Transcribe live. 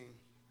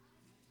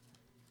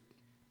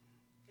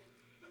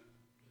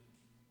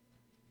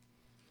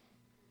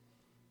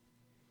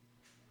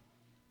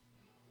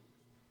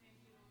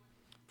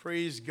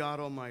Praise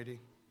God Almighty.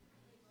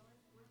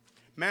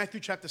 Matthew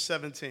chapter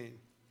 17.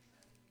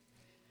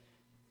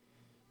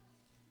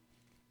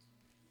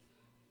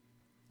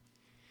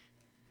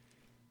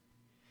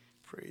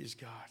 Praise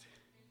God.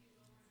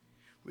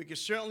 We can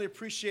certainly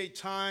appreciate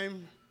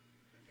time,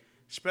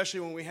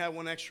 especially when we have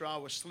 1 extra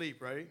hour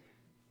sleep, right?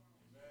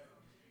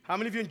 How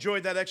many of you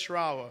enjoyed that extra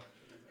hour?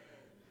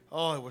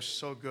 Oh, it was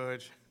so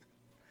good.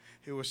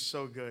 It was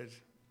so good.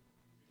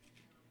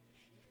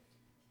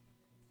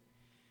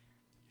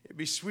 It'd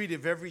be sweet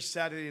if every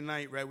Saturday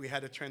night, right, we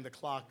had to turn the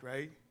clock,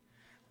 right?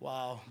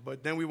 Wow.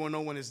 But then we won't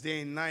know when it's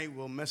day and night.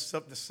 We'll mess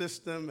up the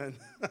system. And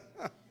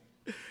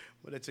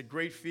but it's a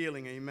great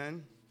feeling,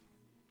 amen?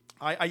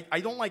 I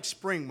don't like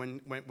spring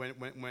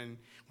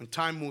when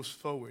time moves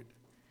forward.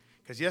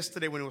 Because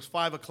yesterday when it was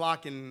 5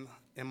 o'clock in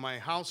my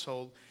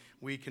household,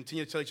 we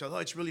continued to tell each other, oh,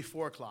 it's really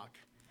 4 o'clock.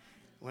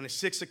 When it's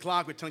 6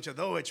 o'clock, we tell each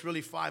other, oh, it's really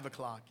 5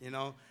 o'clock, you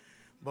know.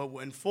 But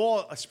when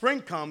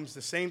spring comes,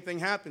 the same thing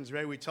happens,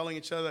 right? We're telling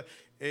each other,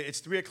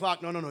 it's 3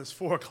 o'clock. No, it's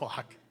 4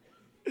 o'clock.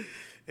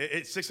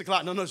 It's 6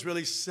 o'clock. No, it's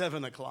really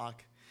 7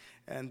 o'clock.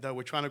 And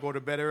we're trying to go to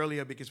bed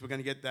earlier because we're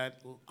going to get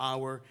that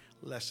hour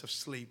less of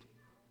sleep.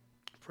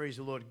 Praise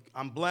the Lord.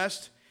 I'm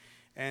blessed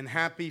and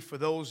happy for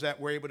those that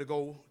were able to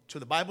go to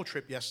the Bible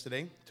trip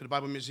yesterday, to the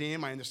Bible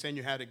Museum. I understand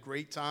you had a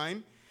great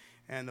time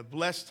and a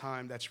blessed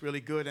time. That's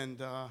really good, and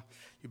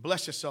you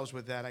bless yourselves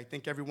with that. I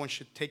think everyone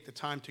should take the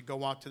time to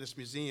go out to this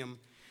museum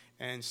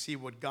and see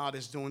what God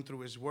is doing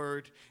through His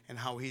Word and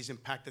how He's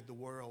impacted the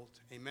world.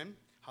 Amen?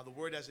 How the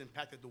Word has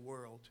impacted the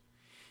world.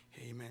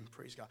 Amen.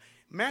 Praise God.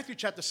 Matthew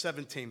chapter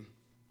 17.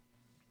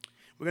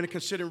 We're going to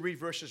consider and read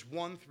verses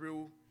 1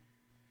 through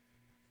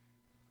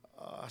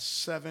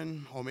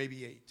 7 or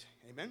maybe 8.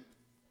 Amen?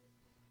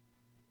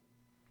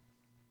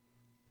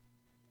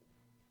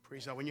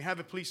 Praise God. When you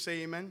have it, please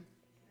say amen. Amen.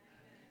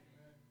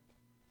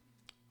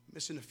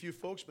 Missing a few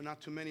folks, but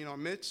not too many in our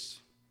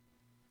midst.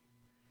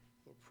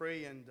 We'll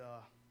pray and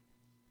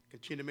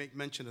continue to make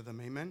mention of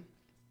them. Amen?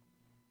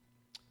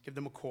 Give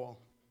them a call.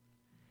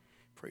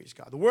 Praise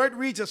God. The word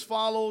reads as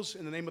follows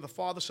in the name of the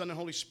Father, Son, and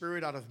Holy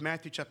Spirit out of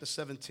Matthew chapter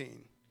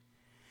 17.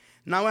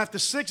 Now after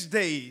 6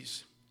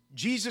 days,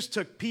 Jesus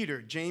took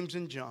Peter, James,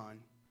 and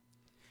John,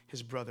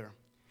 his brother,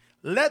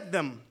 led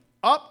them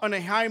up on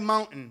a high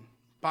mountain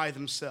by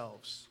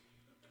themselves.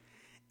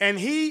 And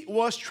he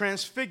was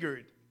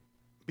transfigured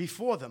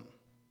before them.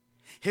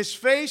 His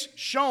face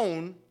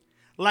shone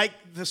like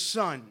the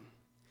sun,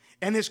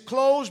 and his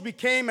clothes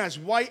became as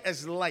white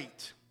as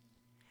light.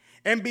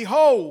 And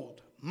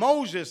behold,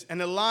 Moses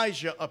and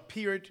Elijah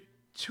appeared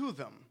to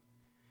them,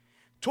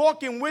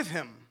 talking with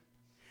him.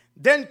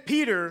 Then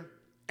Peter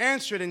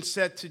answered and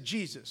said to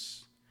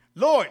Jesus,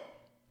 Lord,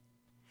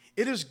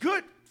 it is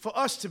good for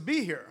us to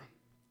be here.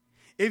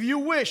 If you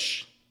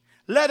wish,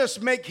 let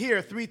us make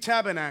here 3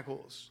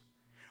 tabernacles,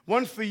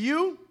 one for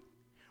you,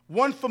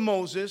 one for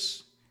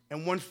Moses,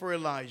 and one for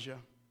Elijah.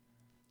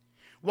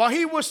 While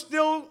he was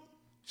still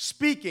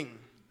speaking,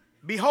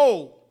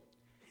 behold,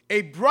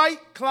 a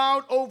bright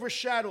cloud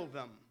overshadowed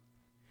them.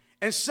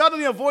 And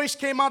suddenly a voice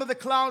came out of the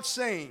cloud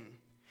saying,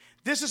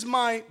 This is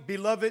my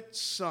beloved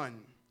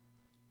Son,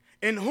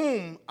 in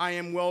whom I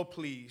am well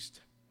pleased.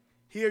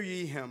 Hear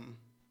ye him.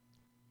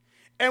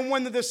 And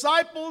when the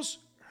disciples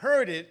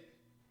heard it,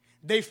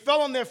 they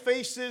fell on their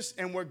faces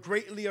and were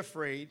greatly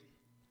afraid.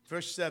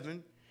 Verse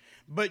 7.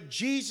 But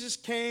Jesus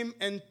came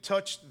and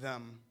touched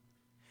them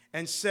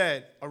and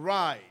said,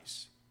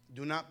 Arise,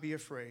 do not be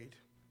afraid.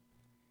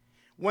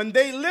 When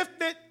they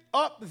lifted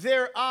up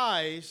their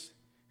eyes,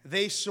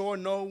 they saw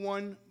no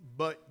one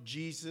but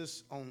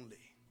Jesus only.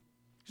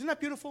 Isn't that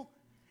beautiful?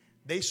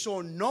 They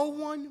saw no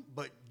one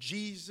but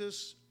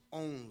Jesus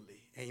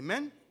only.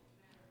 Amen?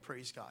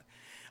 Praise God.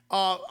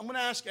 I'm going to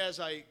ask, as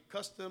I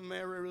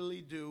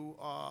customarily do,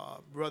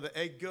 Brother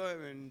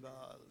Edgar and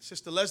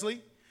Sister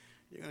Leslie,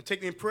 you're going to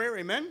take me in prayer.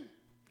 Amen?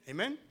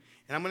 Amen?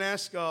 And I'm going to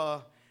ask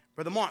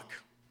Brother Mark.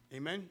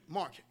 Amen?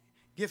 Mark,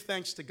 give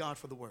thanks to God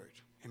for the word.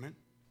 Amen?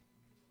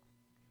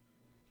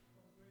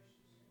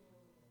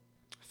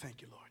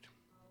 Thank you, Lord.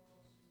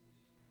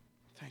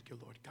 Thank you,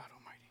 Lord God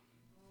Almighty.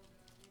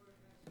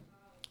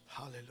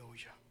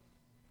 Hallelujah.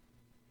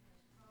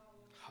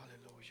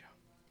 Hallelujah.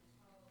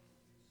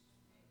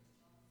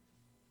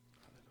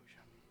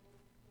 Hallelujah.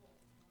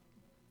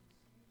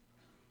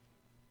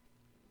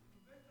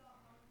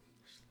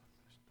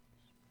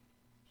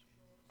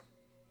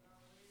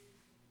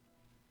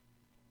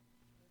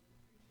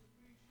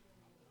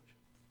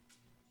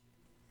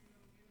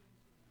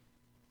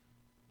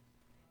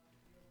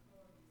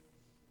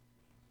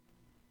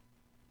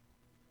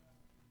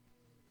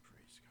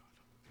 Praise God.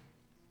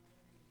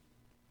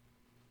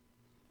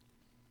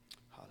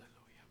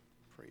 Hallelujah.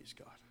 Praise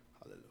God.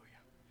 Hallelujah.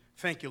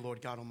 Thank you,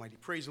 Lord God Almighty.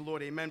 Praise the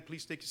Lord. Amen.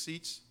 Please take your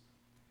seats.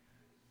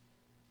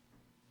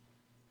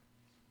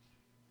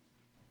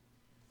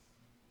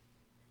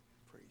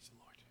 Praise the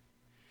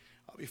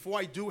Lord. Before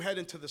I do head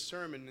into the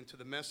sermon, into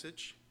the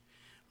message,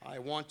 I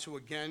want to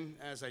again,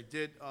 as I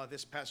did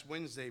this past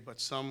Wednesday, but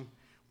some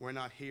were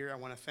not here, I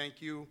want to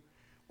thank you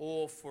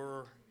all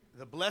for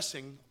the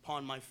blessing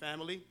upon my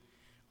family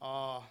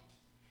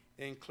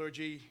in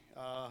clergy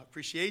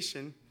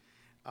appreciation.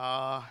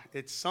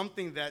 It's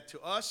something that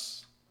to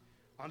us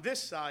on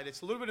this side,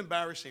 it's a little bit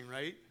embarrassing,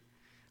 right?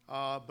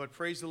 But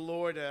praise the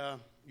Lord,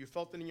 you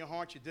felt it in your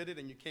heart, you did it,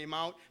 and you came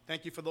out.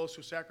 Thank you for those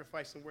who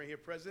sacrificed and were here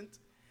present.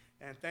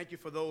 And thank you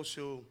for those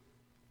who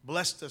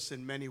blessed us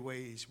in many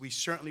ways. We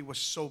certainly were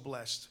so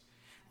blessed.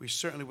 We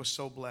certainly were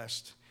so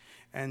blessed.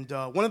 And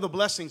one of the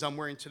blessings I'm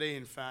wearing today,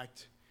 in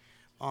fact,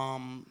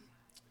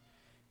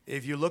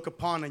 if you look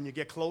upon and you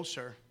get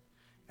closer,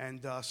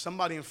 and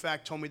somebody, in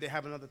fact, told me they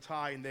have another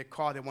tie in their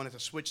car they wanted to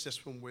switch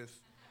this one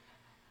with.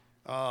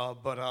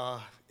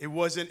 But it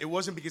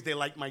wasn't because they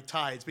like my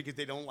tie. It's because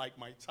they don't like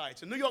my tie.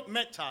 It's a New York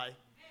Met tie.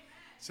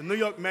 It's a New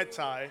York Met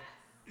tie.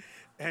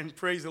 And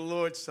praise the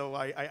Lord, so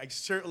I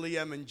certainly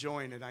am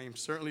enjoying it. I am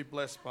certainly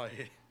blessed by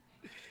it.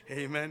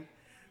 Amen.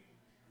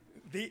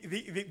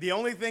 The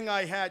only thing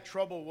I had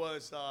trouble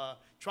was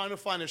trying to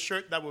find a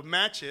shirt that would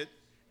match it,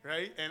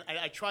 right? And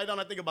I tried on,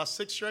 I think, about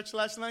 6 shirts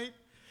last night.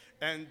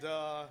 And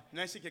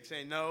Nancy kept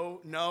saying, no,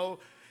 no.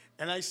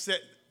 And I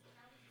said,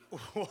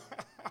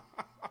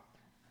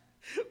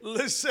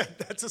 listen,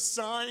 that's a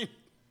sign.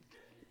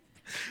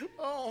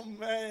 Oh,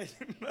 man,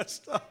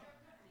 messed up.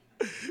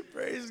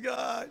 Praise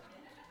God.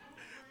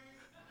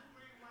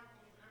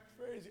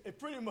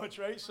 Pretty much,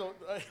 right? So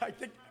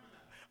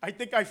I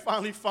think I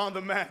finally found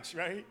the match,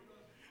 right?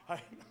 I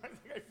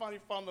think I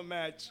finally found the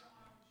match.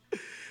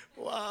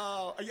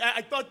 Wow.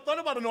 I thought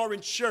about an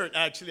orange shirt,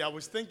 actually. I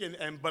was thinking,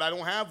 but I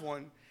don't have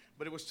one.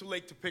 But it was too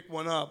late to pick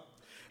one up.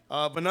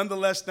 But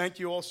nonetheless, thank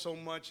you all so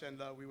much,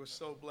 and we were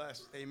so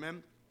blessed.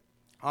 Amen.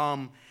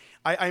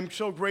 I'm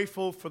so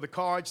grateful for the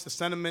cards, the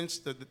sentiments,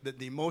 the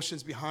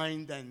emotions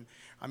behind. And,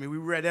 I mean, we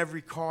read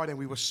every card, and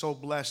we were so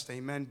blessed,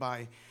 amen,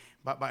 by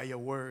your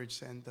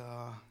words. And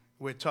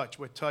we're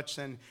touched,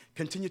 and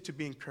continue to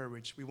be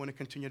encouraged. We want to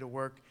continue to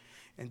work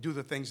and do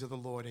the things of the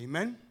Lord.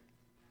 Amen.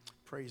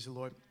 Praise the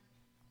Lord.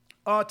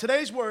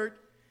 Today's word,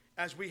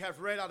 as we have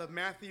read out of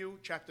Matthew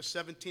chapter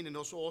 17, and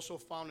also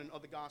found in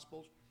other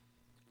Gospels.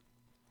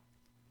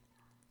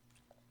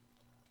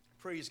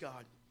 Praise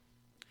God.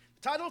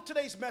 The title of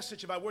today's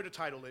message, if I were to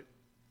title it,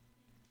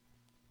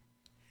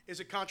 is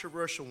a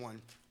controversial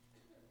one.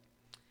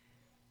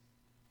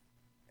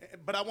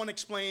 But I want to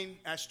explain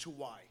as to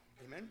why.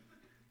 Amen.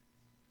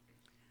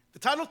 The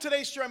title of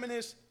today's sermon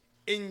is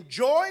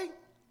Enjoy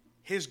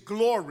His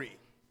Glory,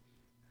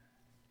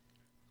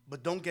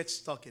 but don't get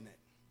stuck in it.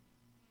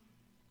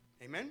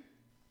 Amen.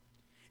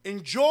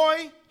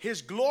 Enjoy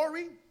His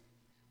glory,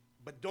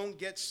 but don't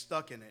get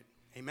stuck in it.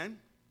 Amen.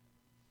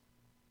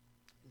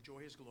 Enjoy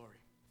His glory.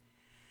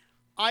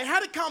 I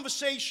had a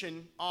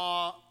conversation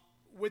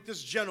with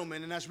this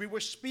gentleman, and as we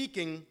were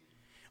speaking,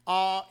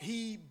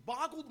 he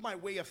boggled my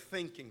way of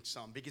thinking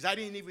some, because I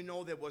didn't even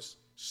know there was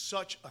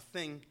such a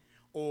thing,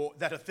 or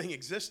that a thing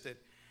existed.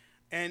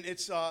 And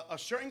it's a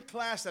certain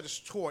class that is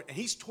taught, and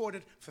he's taught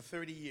it for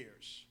 30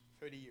 years.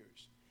 30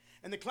 years.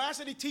 And the class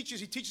that he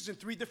teaches in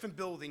 3 different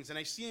buildings, and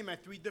I see him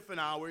at 3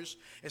 different hours.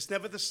 It's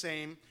never the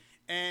same.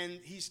 And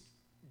he's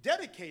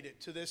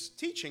dedicated to this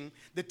teaching.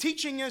 The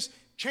teaching is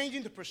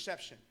changing the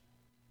perception.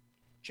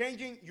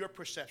 Changing your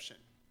perception.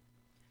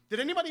 Did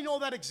anybody know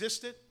that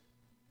existed?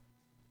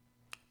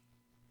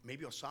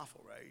 Maybe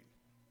Osafo, right?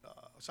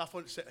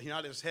 Osafo, he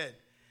nodded his head.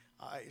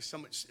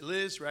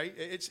 Liz, right?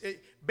 It's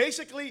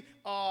basically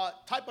a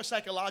type of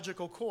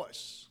psychological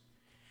course.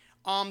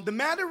 The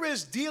matter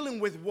is dealing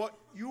with what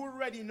you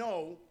already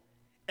know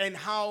and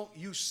how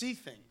you see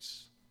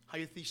things. How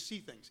you see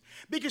things.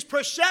 Because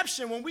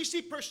perception, when we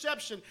see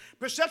perception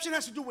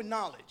has to do with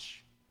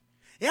knowledge.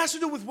 It has to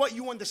do with what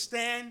you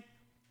understand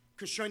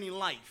concerning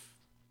life.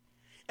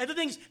 And the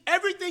things,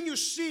 everything you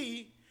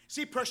see,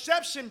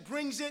 perception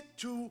brings it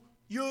to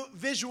your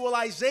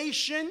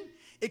visualization.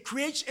 It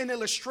creates an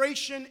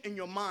illustration in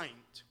your mind.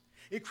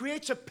 It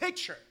creates a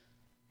picture.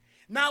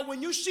 Now,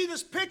 when you see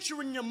this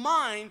picture in your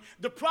mind,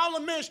 the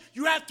problem is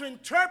you have to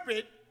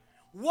interpret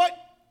what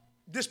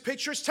this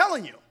picture is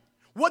telling you.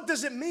 What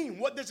does it mean?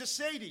 What does it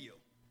say to you?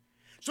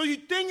 So you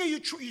think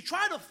you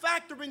try to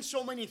factor in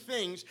so many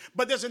things,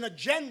 but there's an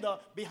agenda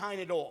behind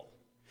it all.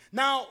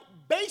 Now,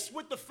 based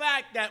with the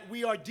fact that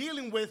we are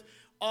dealing with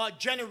a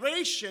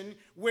generation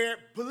where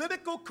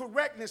political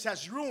correctness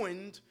has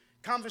ruined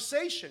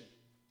conversation.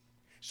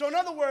 So in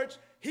other words,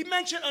 he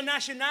mentioned a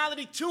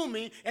nationality to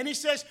me, and he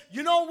says,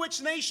 you know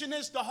which nation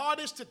is the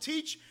hardest to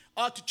teach,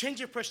 to change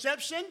your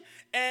perception?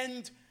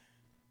 And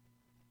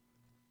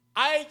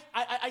I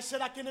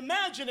said, I can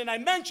imagine, and I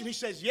mentioned, he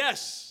says,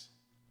 yes.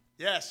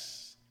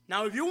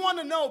 Now, if you want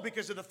to know,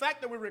 because of the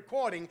fact that we're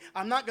recording,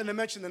 I'm not going to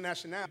mention the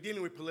nationality,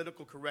 dealing with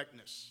political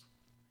correctness.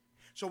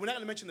 So we're not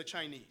going to mention the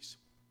Chinese.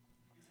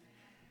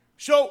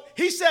 So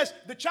he says,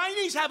 the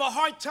Chinese have a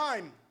hard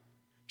time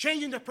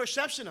changing the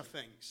perception of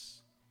things.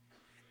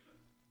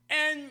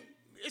 And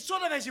it's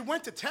sort of as he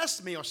went to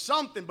test me or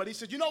something, but he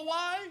said, you know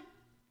why?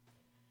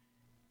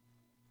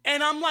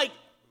 And I'm like,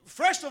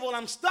 first of all,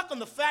 I'm stuck on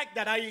the fact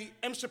that I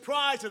am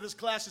surprised that this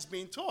class is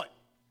being taught.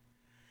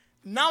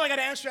 now I got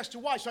to answer as to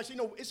why. So I say,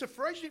 no, it's a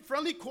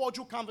friendly,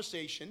 cordial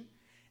conversation.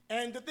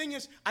 And the thing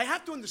is, I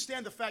have to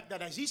understand the fact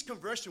that as he's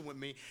conversing with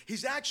me,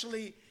 he's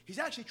actually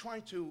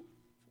trying to,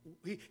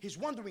 he's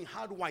wondering,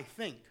 how do I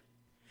think?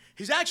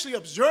 He's actually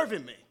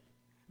observing me.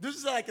 This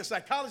is like a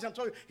psychologist I'm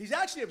talking. He's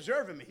actually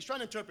observing me. He's trying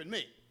to interpret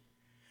me.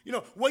 You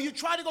know, when you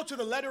try to go to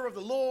the letter of the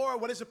law,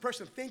 what is the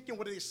person thinking?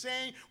 What are they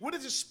saying? What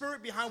is the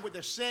spirit behind what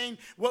they're saying?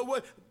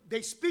 What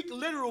they speak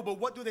literal, but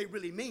what do they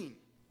really mean?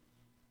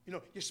 You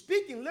know, you're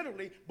speaking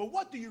literally, but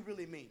what do you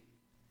really mean?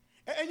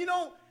 And you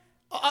know,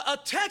 a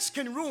text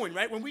can ruin,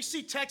 right? When we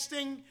see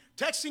texting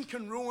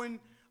can ruin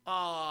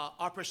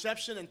our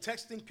perception, and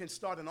texting can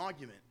start an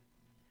argument.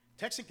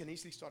 Texting can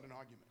easily start an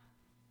argument,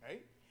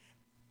 right?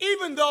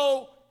 Even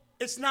though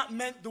it's not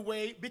meant the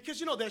way,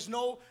 because, you know, there's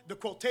the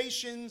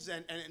quotations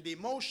and the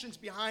emotions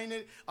behind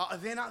it,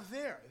 they're not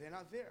there. They're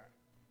not there.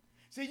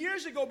 See,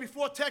 years ago,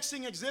 before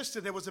texting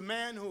existed, there was a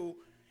man who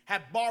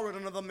had borrowed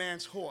another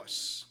man's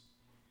horse.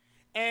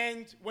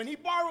 And when he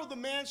borrowed the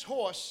man's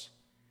horse,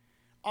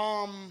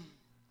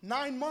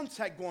 9 months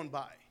had gone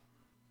by.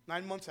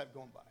 9 months had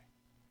gone by.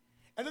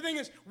 And the thing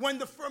is, when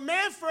the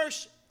man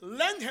first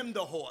lent him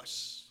the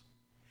horse,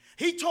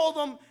 he told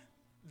him,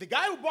 the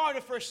guy who borrowed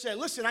it first said,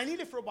 listen, I need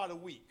it for about a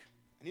week.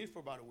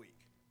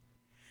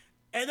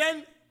 And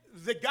then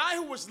the guy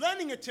who was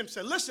lending it to him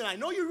said, listen, I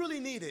know you really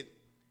need it,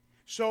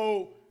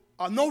 so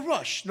no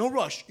rush.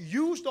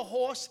 Use the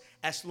horse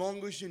as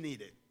long as you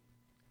need it.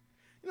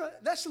 You know,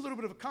 that's a little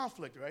bit of a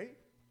conflict, right?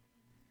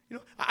 You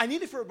know, I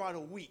need it for about a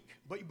week,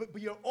 but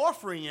you're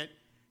offering it,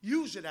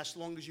 use it as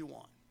long as you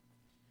want.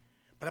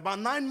 But about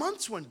 9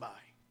 months went by.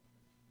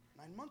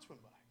 9 months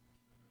went by.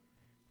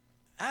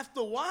 After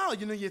a while,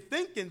 you know,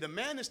 the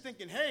man is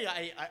thinking, hey,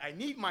 I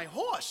need my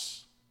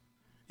horse.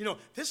 You know,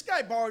 this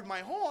guy borrowed my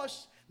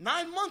horse.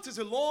 9 months is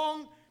a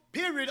long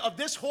period of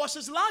this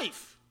horse's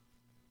life.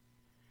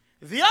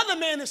 The other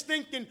man is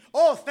thinking,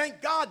 oh,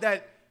 thank God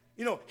that,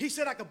 you know, he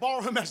said I could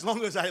borrow him as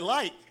long as I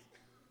like.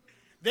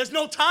 There's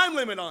no time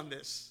limit on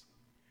this.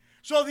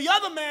 So the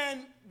other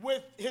man,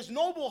 with his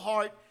noble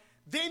heart,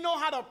 they know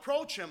how to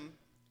approach him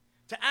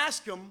to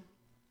ask him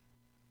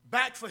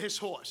back for his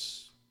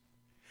horse.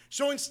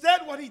 So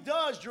instead, what he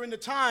does during the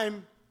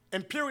time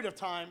and period of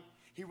time,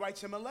 he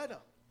writes him a letter.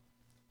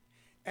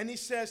 And he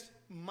says,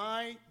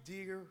 my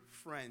dear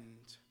friend,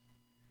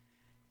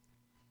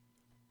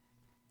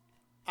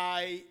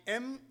 I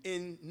am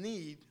in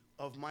need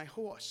of my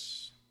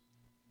horse.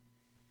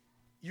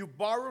 You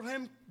borrowed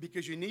him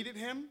because you needed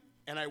him,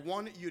 and I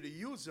wanted you to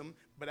use him,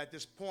 but at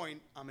this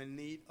point, I'm in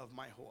need of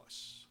my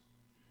horse.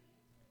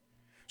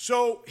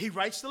 So he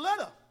writes the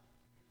letter.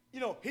 You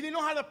know, he didn't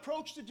know how to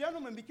approach the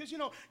gentleman because, you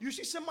know, you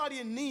see somebody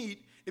in need,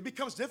 it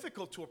becomes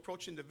difficult to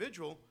approach an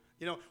individual,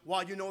 you know,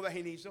 while you know that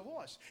he needs a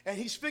horse. And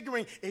he's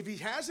figuring if he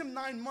has him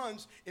 9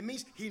 months, it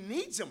means he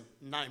needs him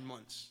 9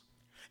 months.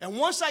 And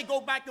once I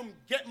go back and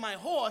get my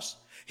horse,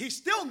 he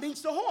still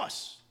needs the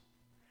horse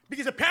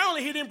because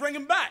apparently he didn't bring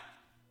him back.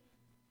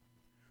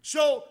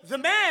 So the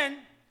man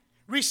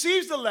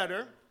receives the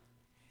letter,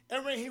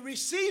 and when he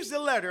receives the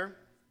letter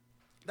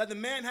that the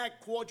man had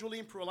cordially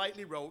and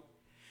politely wrote,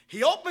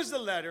 he opens the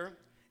letter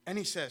and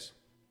he says,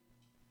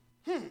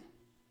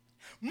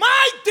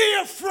 my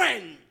dear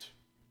friend,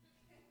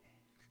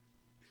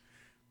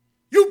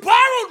 you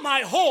borrowed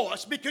my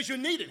horse because you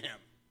needed him.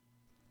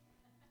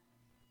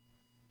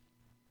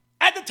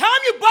 At the time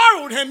you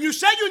borrowed him, you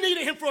said you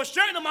needed him for a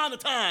certain amount of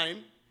time,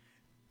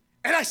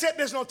 and I said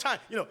there's no time.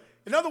 You know,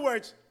 in other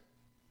words,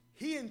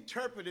 he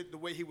interpreted the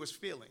way he was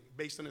feeling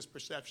based on his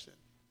perception.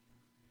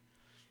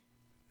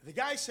 The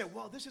guy said,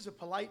 well, this is a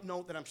polite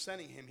note that I'm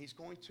sending him. He's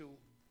going to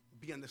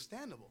be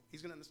understandable.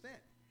 He's going to understand.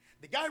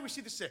 The guy who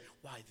received it said,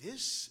 why,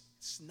 this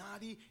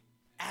snotty,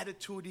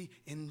 attitudey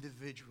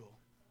individual,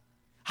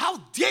 how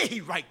dare he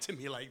write to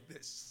me like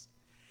this?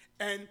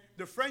 And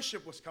the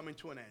friendship was coming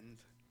to an end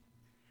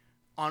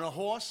on a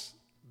horse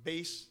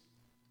base,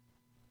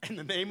 and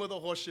the name of the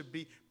horse should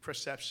be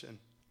perception.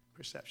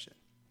 Perception.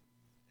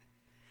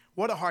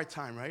 What a hard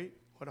time, right?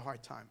 What a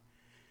hard time.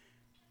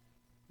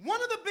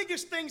 One of the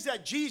biggest things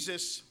that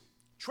Jesus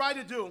tried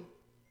to do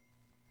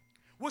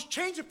was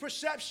change the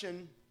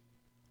perception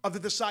of the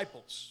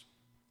disciples.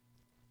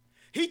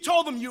 He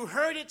told them, you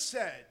heard it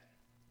said,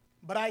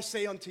 but I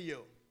say unto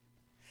you.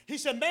 He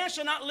said, man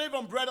shall not live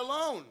on bread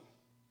alone.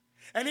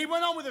 And he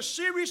went on with a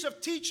series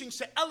of teachings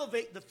to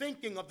elevate the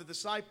thinking of the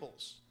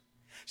disciples.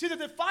 See,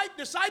 the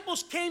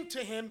disciples came to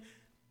him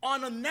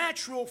on a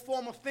natural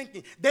form of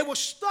thinking. They were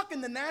stuck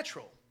in the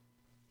natural.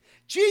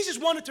 Jesus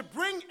wanted to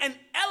bring and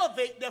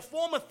elevate their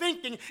form of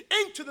thinking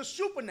into the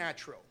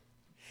supernatural.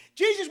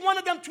 Jesus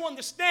wanted them to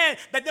understand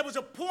that there was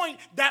a point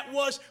that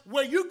was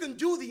where you can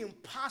do the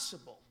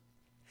impossible.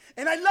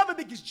 And I love it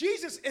because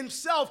Jesus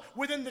himself,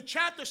 within the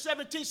chapter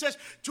 17, says,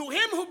 to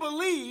him who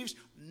believes,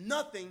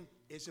 nothing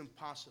is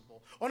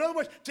impossible. Or in other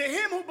words, to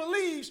him who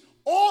believes,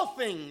 all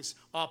things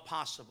are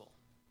possible.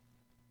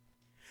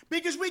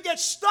 Because we get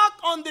stuck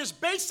on this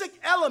basic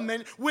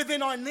element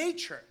within our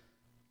nature.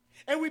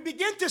 And we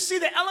begin to see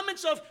the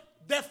elements of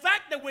the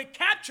fact that we're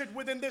captured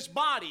within this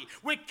body,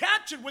 we're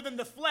captured within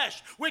the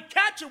flesh, we're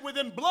captured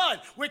within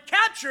blood, we're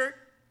captured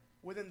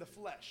within the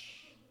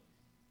flesh.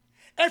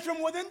 And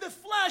from within the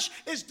flesh,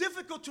 it's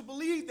difficult to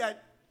believe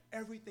that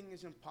everything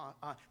is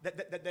impossible,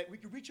 that we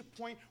can reach a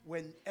point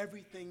when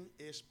everything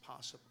is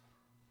possible.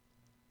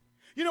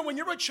 You know, when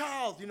you're a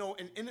child, you know,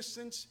 in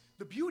innocence,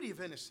 the beauty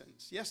of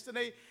innocence.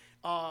 Yesterday,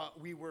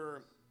 we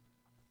were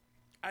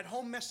at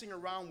home messing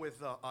around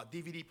with a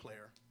DVD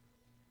player.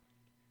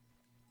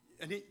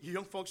 And you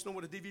young folks know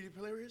what a DVD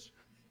player is?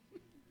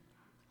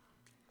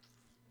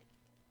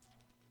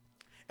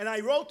 And I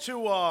wrote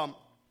to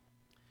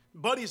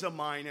buddies of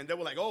mine, and they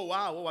were like, oh,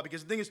 wow.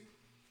 Because the thing is,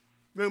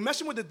 we were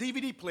messing with the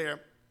DVD player.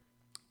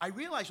 I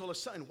realized all of a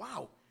sudden,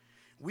 wow,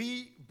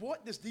 we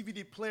bought this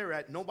DVD player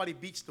at Nobody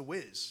Beats the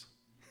Wiz.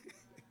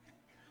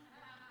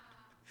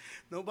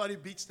 Nobody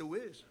Beats the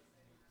Wiz.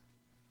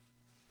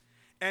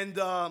 And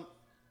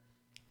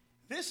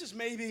this is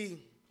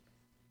maybe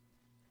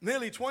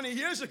nearly 20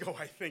 years ago,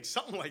 I think,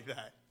 something like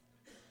that.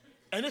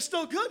 And it's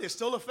still good. It's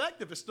still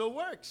effective. It still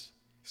works.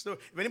 Still,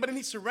 if anybody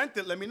needs to rent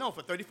it, let me know.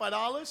 For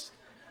 $35,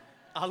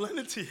 I'll lend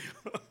it to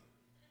you.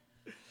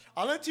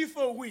 I'll lend it to you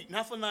for a week,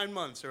 not for 9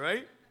 months, all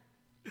right?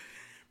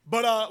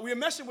 But we were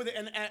messing with it,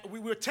 and we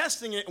were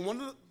testing it. And one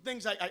of the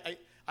things,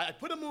 I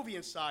put a movie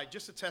inside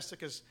just to test it,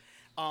 because,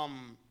 but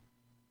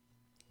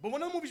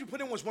one of the movies we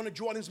put in was one of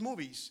Jordan's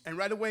movies. And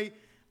right away,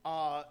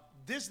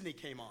 Disney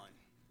came on.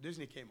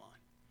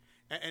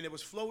 And it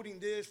was floating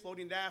this,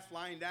 floating that,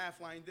 flying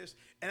this.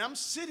 And I'm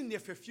sitting there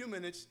for a few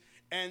minutes.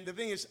 And the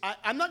thing is,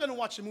 I'm not going to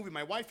watch the movie.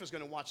 My wife is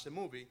going to watch the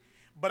movie.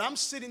 But I'm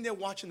sitting there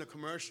watching the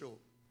commercial.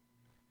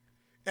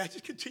 And I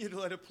just continue to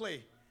let it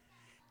play.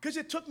 Because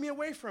it took me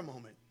away for a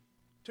moment.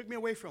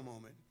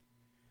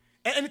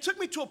 And it took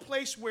me to a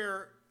place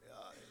where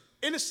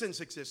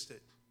innocence existed.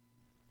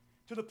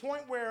 To the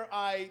point where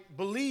I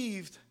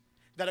believed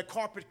that a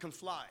carpet can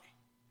fly.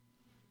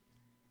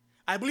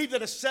 I believed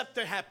that a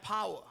scepter had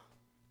power.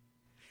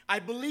 I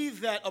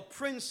believed that a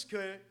prince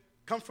could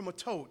come from a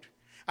toad.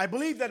 I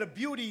believed that a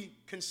beauty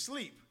can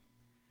sleep.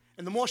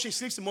 And the more she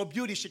sleeps, the more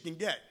beauty she can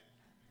get.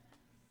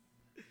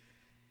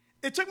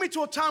 It took me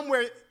to a time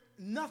where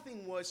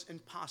nothing was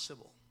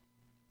impossible.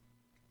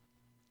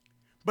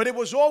 But it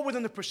was all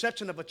within the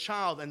perception of a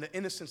child and the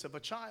innocence of a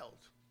child.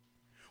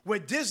 Where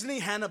Disney,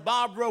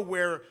 Hanna-Barbera,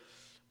 where,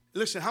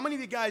 listen, how many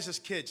of you guys as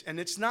kids, and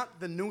it's not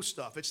the new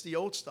stuff, it's the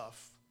old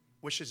stuff,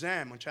 with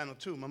Shazam on Channel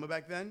 2. Remember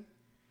back then?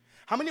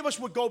 How many of us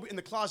would go in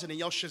the closet and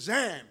yell,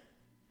 Shazam?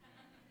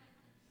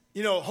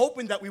 You know,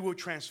 hoping that we were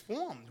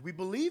transformed. We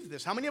believed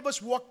this. How many of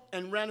us walked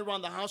and ran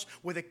around the house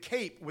with a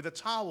cape, with a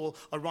towel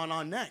around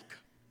our neck?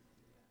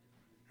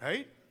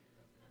 Right?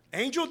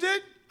 Angel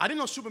did? I didn't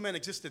know Superman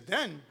existed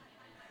then.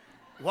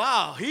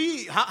 Wow,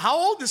 how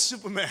old is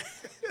Superman?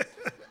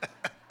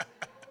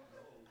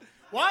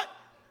 What?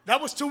 That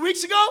was 2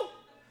 weeks ago?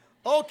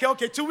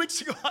 Okay, 2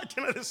 weeks ago, I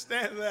can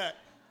understand that.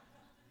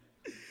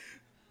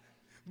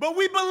 But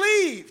we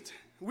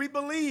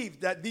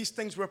believed that these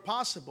things were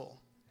possible.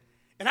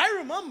 And I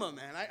remember,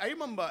 man, I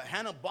remember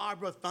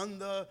Hanna-Barbera,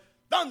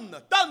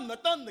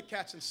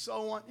 Thundercats, and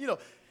so on. You know,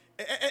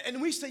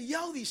 and we used to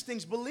yell these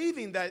things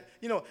believing that,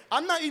 you know,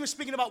 I'm not even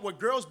speaking about what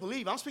girls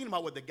believe. I'm speaking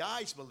about what the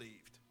guys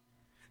believed.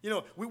 You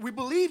know, we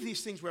believe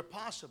these things were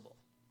possible.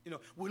 You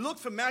know, we look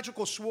for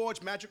magical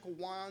swords, magical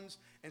wands,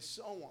 and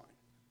so on.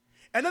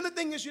 And then the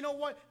thing is, you know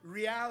what?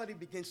 Reality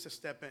begins to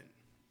step in.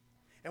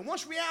 And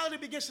once reality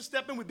begins to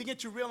step in, we begin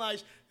to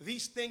realize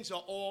these things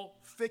are all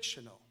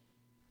fictional.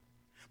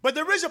 But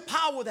there is a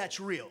power that's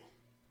real.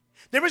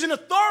 There is an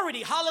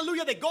authority,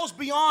 hallelujah, that goes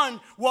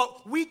beyond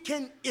what we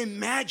can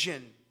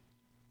imagine.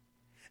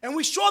 And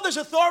we saw this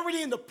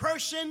authority in the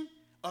person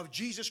of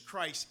Jesus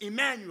Christ,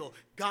 Emmanuel,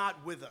 God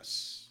with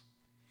us.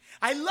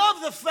 I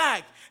love the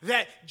fact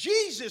that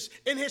Jesus,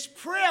 in his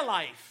prayer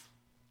life,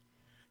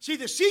 see,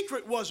 the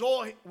secret was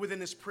all within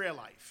his prayer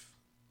life.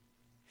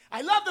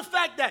 I love the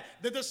fact that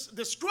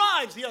the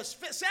scribes, the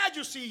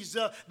Sadducees,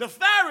 the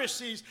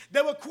Pharisees,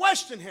 they would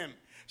question him.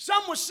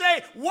 Some would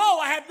say, whoa,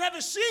 I have never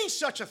seen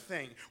such a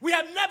thing. We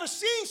have never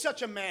seen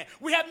such a man.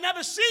 We have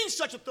never seen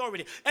such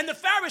authority. And the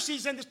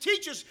Pharisees and the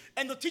teachers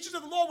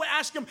of the law would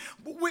ask him,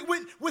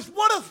 with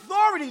what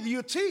authority do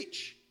you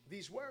teach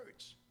these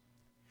words?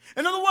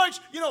 In other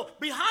words, you know,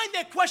 behind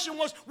that question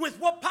was, with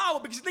what power?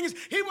 Because the thing is,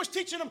 he was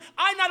teaching them,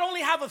 I not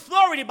only have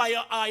authority, but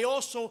I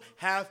also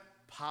have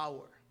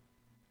power.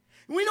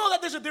 We know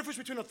that there's a difference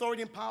between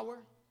authority and power.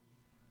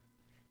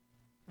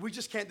 We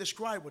just can't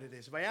describe what it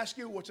is. If I ask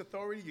you what's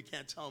authority, you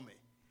can't tell me.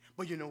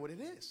 But you know what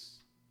it is.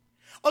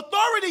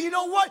 Authority, you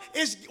know what,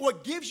 is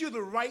what gives you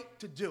the right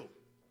to do.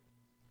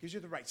 Gives you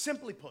the right,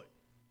 simply put.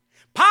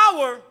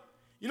 Power,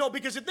 you know,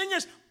 because the thing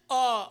is,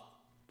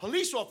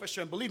 police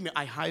officer, and believe me,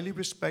 I highly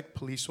respect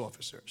police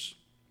officers.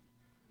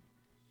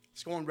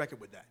 Let's go on record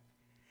with that.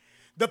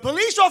 The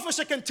police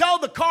officer can tell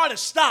the car to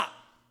stop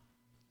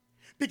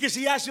because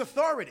he has the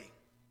authority.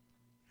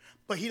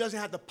 But he doesn't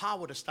have the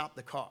power to stop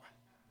the car.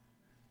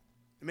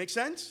 It makes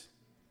sense?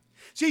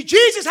 See,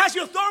 Jesus has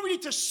the authority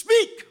to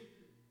speak,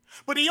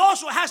 but he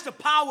also has the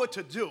power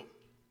to do.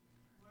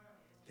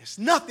 There's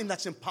nothing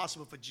that's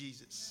impossible for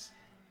Jesus.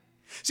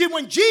 See,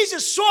 when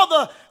Jesus saw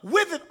the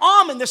withered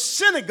arm in the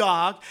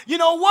synagogue, you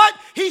know what?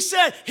 He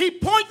said, he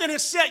pointed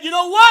and said, you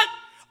know what?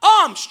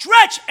 Arm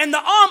stretch, and the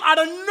arm out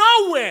of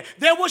nowhere.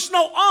 There was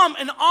no arm,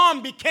 and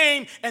arm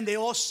became, and they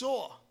all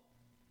saw.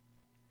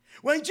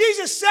 When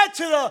Jesus said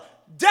to the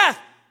deaf,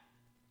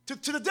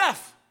 to the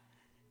deaf,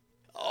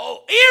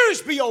 oh,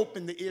 ears be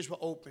open, the ears were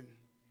open.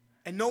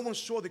 And no one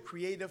saw the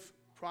creative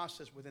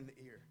process within the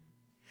ear.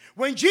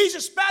 When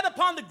Jesus spat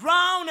upon the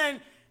ground and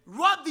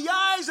rubbed the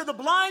eyes of the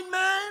blind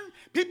man,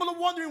 people are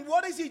wondering,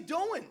 what is he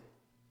doing?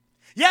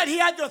 Yet he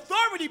had the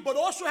authority, but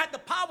also had the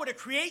power to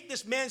create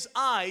this man's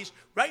eyes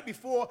right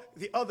before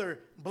the other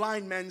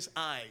blind man's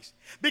eyes.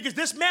 Because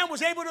this man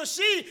was able to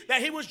see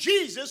that he was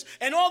Jesus,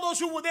 and all those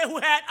who were there who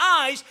had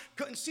eyes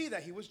couldn't see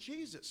that he was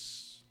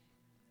Jesus.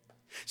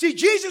 See,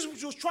 Jesus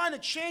was trying to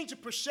change the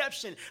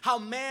perception, how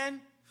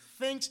man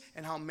thinks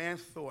and how man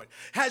thought.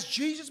 Has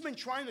Jesus been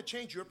trying to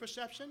change your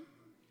perception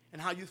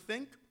and how you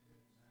think?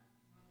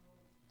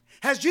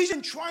 Has Jesus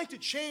been trying to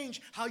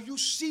change how you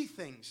see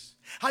things,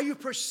 how you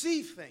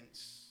perceive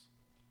things,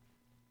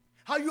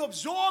 how you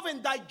absorb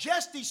and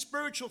digest these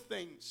spiritual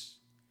things?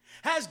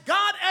 Has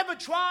God ever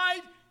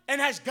tried,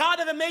 and has God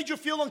ever made you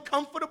feel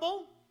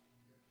uncomfortable?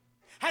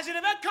 Has it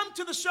ever come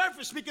to the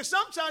surface? Because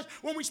sometimes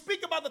when we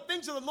speak about the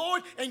things of the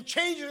Lord and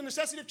changes, the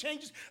necessity of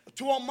changes,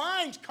 to our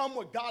minds come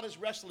what God is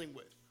wrestling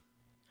with.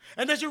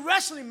 And there's a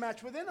wrestling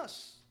match within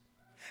us.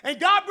 And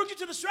God brings it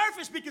to the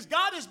surface because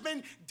God has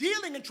been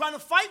dealing and trying to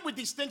fight with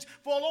these things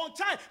for a long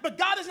time. But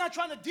God is not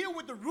trying to deal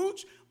with the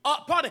roots.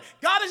 God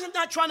is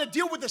not trying to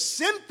deal with the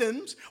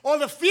symptoms or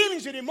the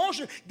feelings or the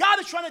emotions. God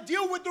is trying to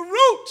deal with the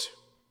root.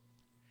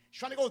 He's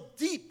trying to go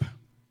deep.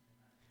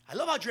 I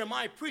love how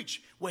Jeremiah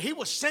preached, where he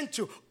was sent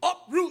to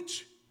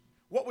uproot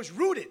what was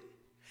rooted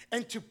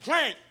and to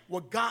plant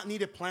what God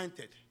needed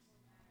planted.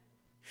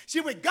 See,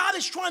 where God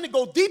is trying to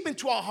go deep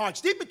into our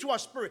hearts, deep into our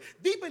spirit,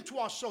 deep into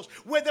our souls,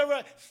 where there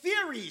are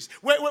theories,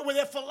 where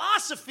there are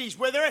philosophies,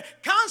 where there are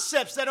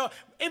concepts that are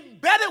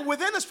embedded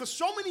within us for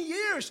so many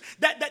years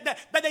that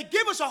they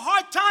give us a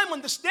hard time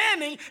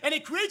understanding, and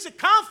it creates a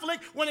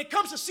conflict when it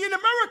comes to seeing a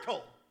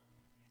miracle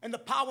and the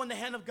power in the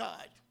hand of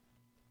God.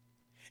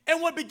 And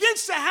what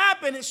begins to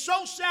happen is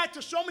so sad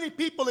to so many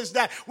people is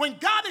that when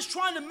God is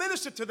trying to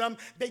minister to them,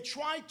 they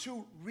try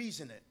to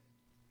reason it.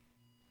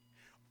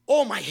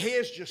 Oh, my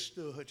hair's just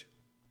stood.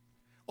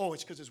 Oh,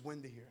 it's because it's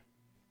windy here.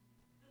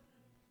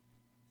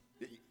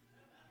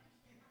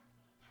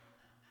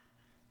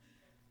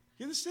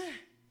 You understand?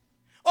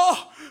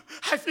 Oh,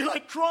 I feel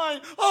like crying.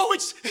 Oh,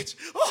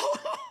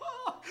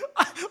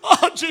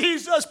 oh,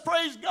 Jesus,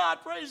 praise God.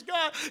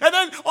 And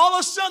then all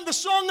of a sudden the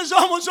song is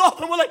almost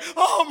over. We're like,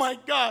 oh my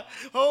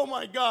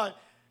God.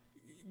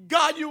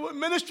 God, you were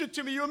ministering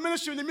to me. You were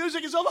ministering. The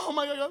music is over. Oh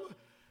my God.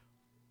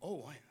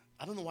 Oh,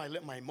 I don't know why I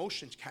let my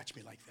emotions catch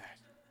me like that.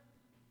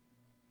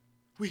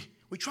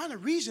 We're trying to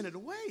reason it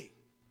away.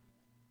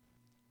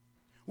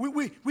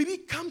 We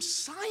become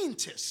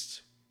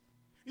scientists.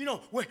 You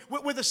know,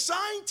 where the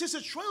scientists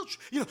are trying,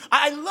 you know,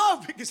 I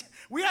love, because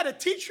we had a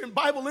teacher in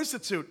Bible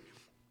Institute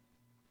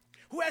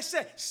who had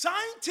said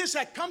scientists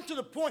had come to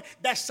the point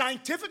that,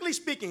 scientifically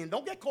speaking, and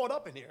don't get caught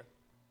up in here,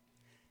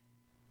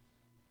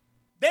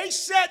 they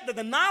said that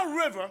the Nile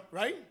River,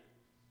 right?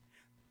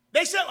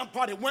 They said,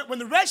 when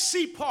the Red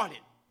Sea parted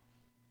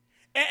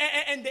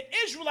and the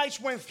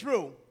Israelites went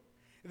through,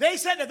 they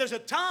said that there's a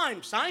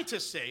time,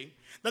 scientists say,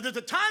 that there's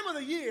a time of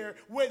the year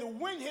where the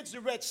wind hits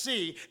the Red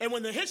Sea, and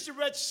when it hits the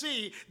Red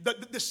Sea,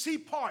 the sea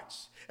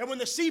parts. And when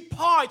the sea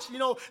parts, you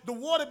know, the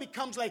water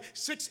becomes like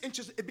 6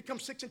 inches, it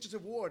becomes 6 inches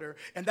of water,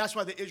 and that's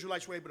why the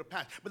Israelites were able to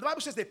pass. But the Bible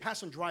says they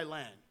passed on dry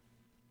land.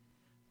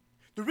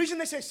 The reason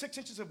they say 6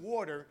 inches of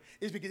water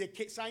is because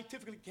they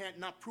scientifically can't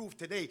not prove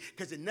today,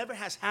 because it never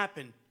has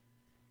happened.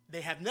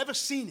 They have never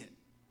seen it,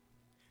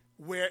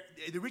 where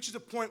it reaches a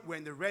point where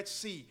in the Red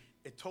Sea,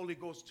 it totally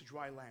goes to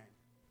dry land.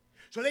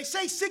 So they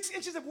say 6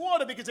 inches of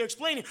water because they're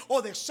explaining, oh,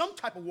 there's some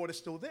type of water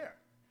still there.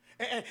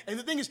 And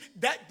the thing is,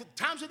 that the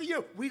times of the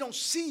year, we don't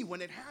see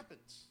when it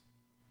happens.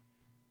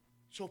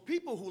 So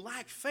people who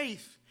lack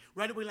faith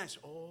right away say,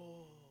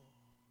 oh,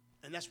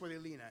 and that's where they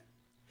lean at.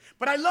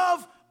 But I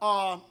love,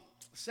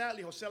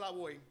 sadly, Jose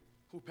Lavoy,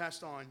 who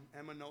passed on.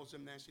 Emma knows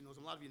him, Nancy knows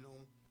him, a lot of you know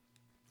him.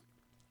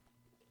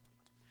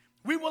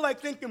 We were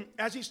like thinking,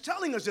 as he's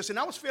telling us this, and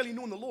I was fairly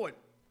new in the Lord,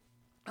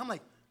 I'm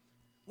like,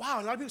 wow,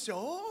 and a lot of people say,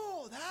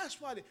 oh, that's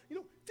why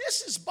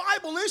this is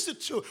Bible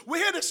Institute. We're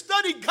here to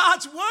study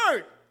God's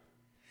Word.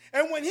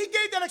 And when he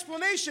gave that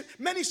explanation,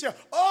 many said,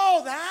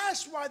 oh,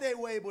 that's why they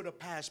were able to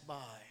pass by.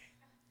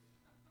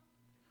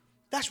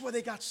 That's where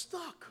they got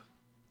stuck.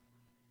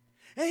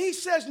 And he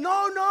says,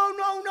 no.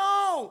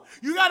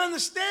 You got to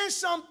understand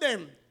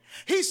something.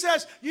 He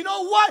says, you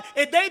know what?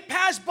 If they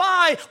pass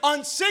by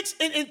on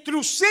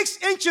through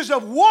 6 inches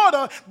of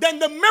water, then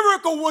the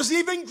miracle was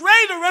even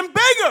greater and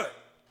bigger.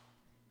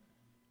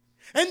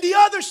 And the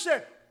others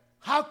said,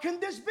 how can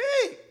this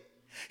be?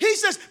 He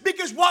says,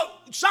 because what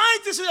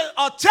scientists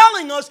are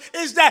telling us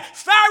is that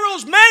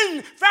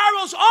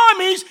Pharaoh's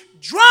armies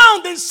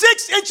drowned in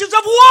 6 inches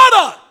of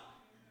water.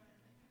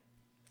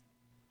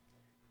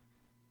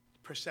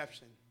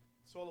 Perception.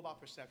 It's all about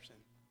perception.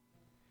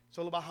 It's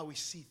all about how we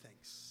see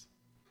things.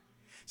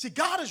 See,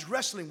 God is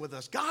wrestling with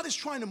us. God is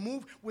trying to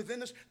move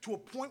within us to a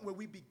point where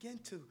we begin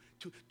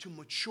to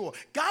mature.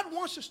 God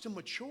wants us to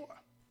mature.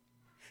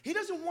 He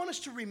doesn't want us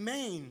to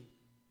remain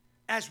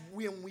as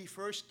when we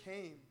first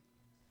came.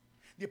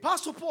 The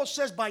Apostle Paul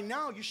says, by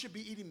now you should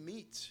be eating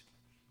meat.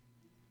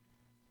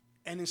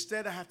 And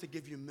instead I have to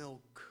give you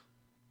milk.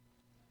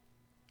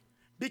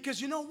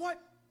 Because you know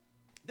what?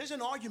 There's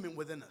an argument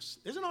within us.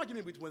 There's an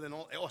argument within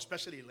all,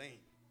 especially Elaine.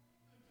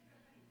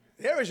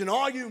 There is an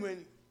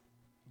argument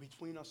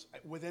between us,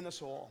 within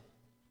us all.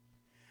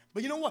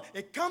 But you know what?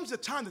 It comes a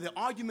time that the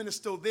argument is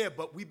still there,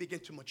 but we begin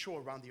to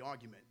mature around the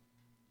argument.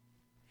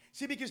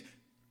 See, because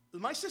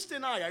my sister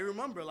and I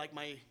remember like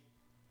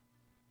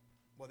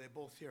well, they're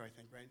both here, I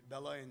think, right?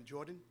 Bella and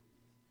Jordan.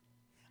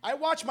 I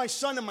watch my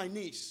son and my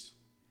niece.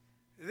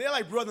 They're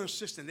like brother and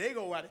sister. They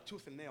go at it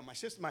tooth and nail. My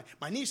sister,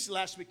 my niece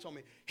last week told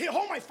me, "Hey,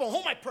 hold my phone,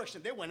 hold my purse."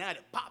 And they went at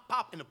it, pop,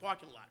 pop, in the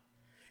parking lot.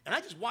 And I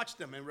just watched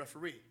them and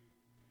referee.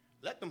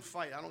 Let them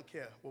fight. I don't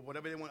care. Well,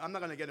 whatever they want. I'm not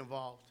going to get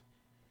involved.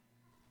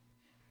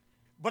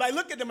 But I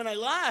look at them and I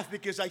laugh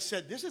because I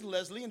said, this is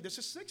Leslie and this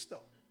is Sixto.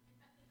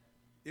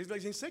 This is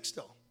Leslie and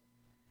Sixto.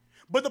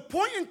 But the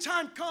point in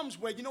time comes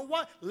where, you know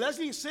what?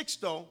 Leslie and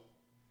Sixto,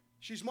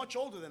 she's much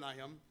older than I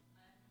am.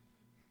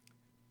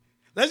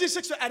 Leslie and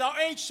Sixto, at our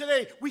age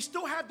today, we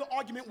still have the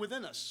argument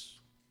within us.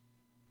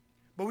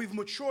 But we've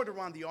matured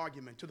around the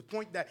argument to the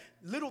point that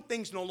little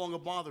things no longer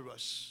bother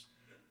us.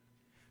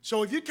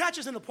 So if you catch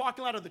us in the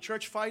parking lot of the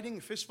church fighting,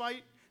 a fist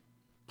fight,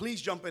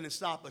 please jump in and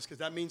stop us because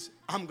that means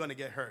I'm going to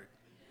get hurt.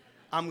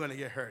 I'm going to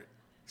get hurt.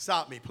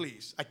 Stop me,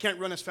 please. I can't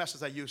run as fast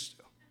as I used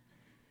to.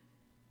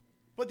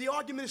 But the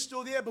argument is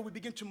still there, but we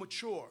begin to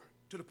mature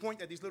to the point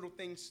that these little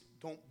things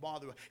don't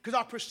bother us because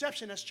our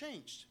perception has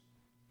changed.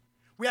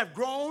 We have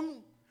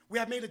grown, we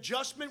have made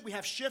adjustment, we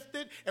have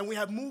shifted, and we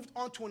have moved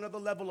on to another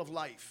level of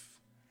life.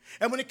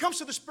 And when it comes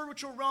to the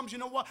spiritual realms, you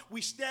know what?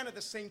 We stand at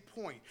the same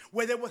point.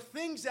 Where there were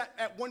things that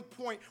at one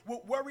point would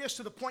worry us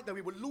to the point that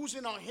we were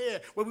losing our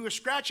hair, where we were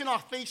scratching our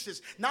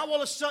faces. Now all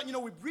of a sudden, you know,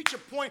 we reach a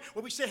point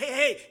where we say,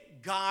 hey,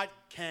 God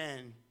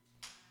can.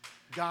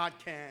 God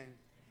can.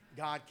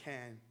 God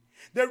can.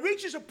 There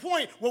reaches a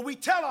point where we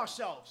tell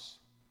ourselves,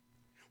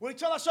 you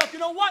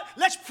know what?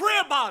 Let's pray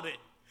about it.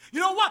 You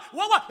know what?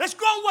 Let's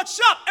go on what's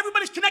up.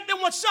 Everybody's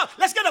connecting what's up.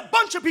 Let's get a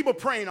bunch of people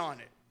praying on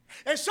it.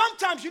 And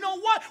sometimes, you know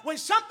what? When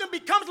something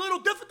becomes a little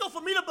difficult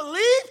for me to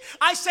believe,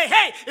 I say,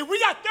 hey, if we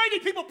got 30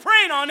 people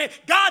praying on it,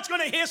 God's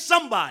going to hear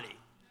somebody.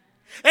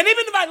 And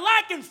even if I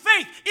lack in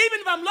faith, even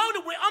if I'm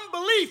loaded with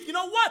unbelief, you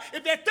know what?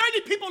 If there are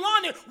 30 people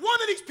on it,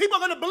 one of these people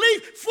are going to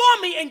believe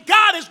for me, and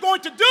God is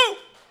going to do.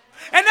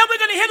 And then we're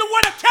going to hear the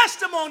word of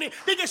testimony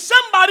because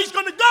somebody's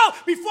going to go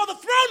before the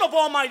throne of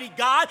Almighty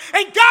God,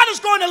 and God is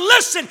going to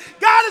listen.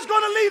 God is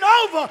going to lead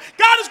over.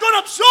 God is going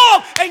to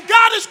absorb, and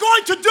God is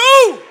going to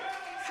do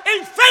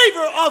in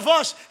favor of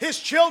us, his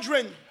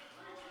children.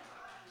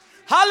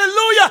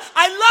 Hallelujah.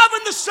 I love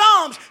in the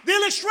Psalms the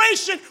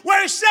illustration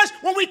where it says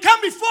when we come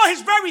before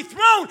his very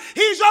throne,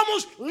 he's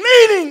almost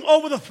leaning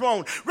over the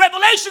throne.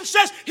 Revelation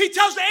says he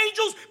tells the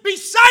angels, be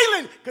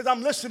silent because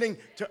I'm listening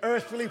to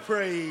earthly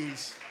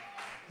praise.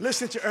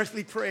 Listen to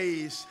earthly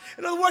praise.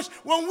 In other words,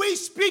 when we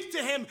speak to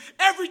him,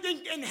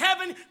 everything in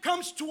heaven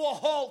comes to a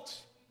halt.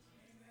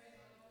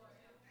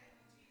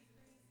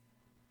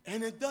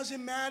 And it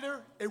doesn't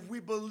matter if we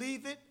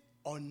believe it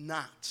or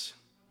not.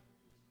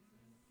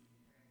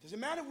 Doesn't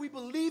matter if we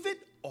believe it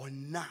or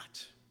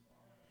not.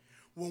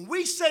 When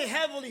we say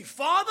Heavenly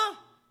Father,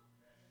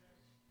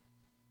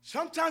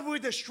 sometimes we're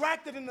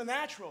distracted in the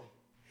natural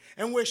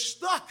and we're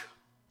stuck.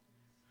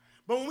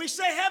 But when we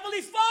say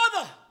Heavenly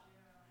Father,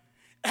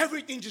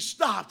 everything just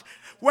stopped.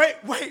 Wait.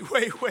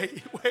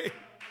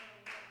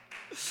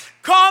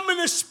 Carmen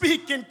is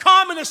speaking,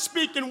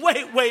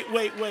 wait.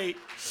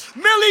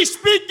 Millie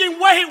speaking,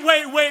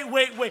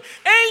 wait.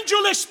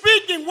 Angel is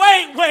speaking,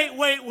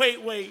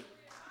 wait.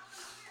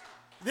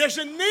 There's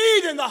a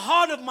need in the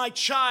heart of my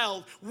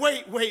child.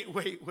 Wait.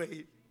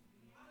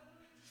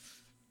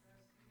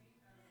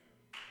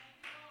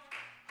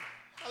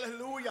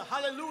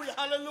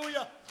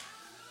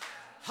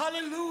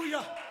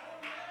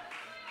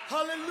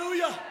 Hallelujah.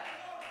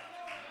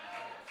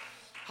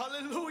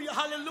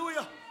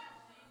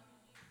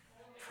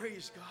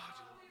 Praise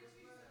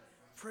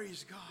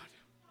God.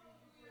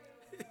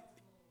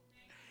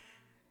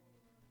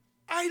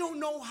 I don't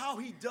know how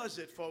he does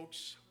it,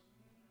 folks.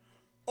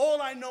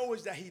 All I know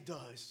is that he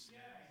does.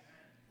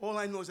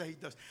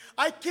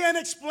 I can't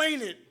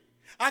explain it.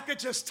 I could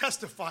just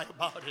testify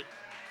about it.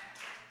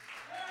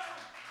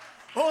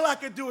 All I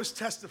could do is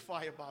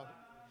testify about it.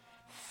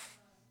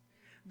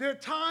 There are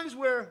times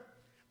where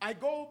I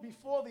go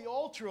before the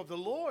altar of the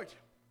Lord,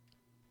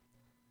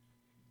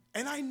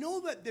 and I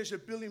know that there's a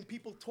billion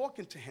people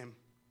talking to him.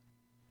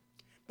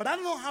 But I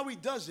don't know how he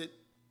does it.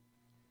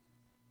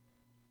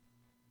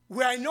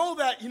 where I know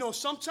that,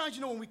 sometimes,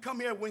 when we come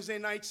here Wednesday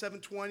night,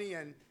 7:20,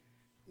 and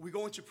we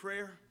go into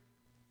prayer.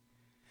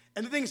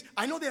 And the thing is,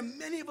 I know there are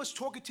many of us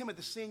talking to him at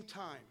the same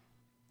time.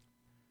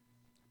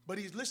 But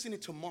he's listening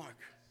to Mark.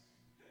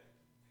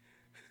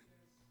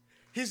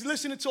 He's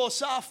listening to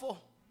Osafo.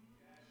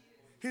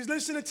 He's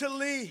listening to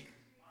Lee.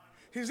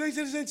 He's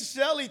listening to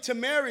Shelly, to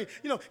Mary.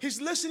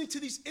 He's listening to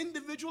these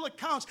individual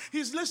accounts.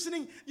 He's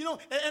listening,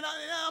 and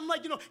I'm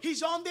like,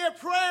 he's on their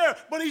prayer,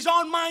 but he's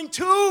on mine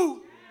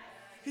too.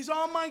 He's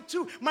on mine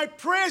too. My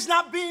prayer's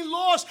not being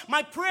lost.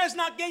 My prayer's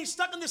not getting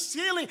stuck in the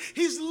ceiling.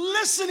 He's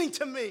listening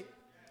to me.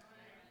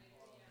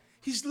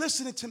 He's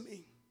listening to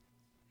me.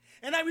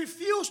 And I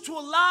refuse to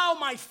allow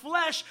my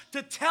flesh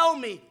to tell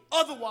me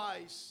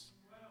otherwise.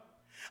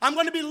 I'm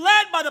going to be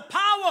led by the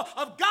power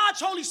of God's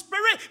Holy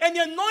Spirit and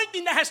the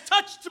anointing that has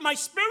touched my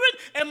spirit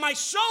and my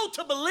soul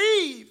to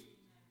believe.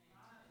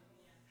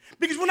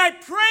 Because when I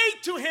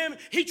prayed to him,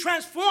 he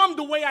transformed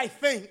the way I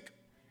think.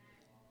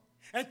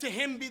 And to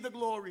him be the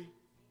glory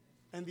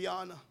and the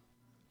honor.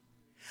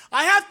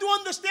 I have to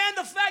understand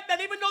the fact that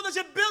even though there's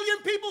a billion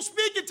people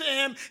speaking to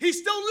him, he's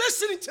still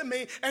listening to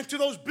me and to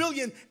those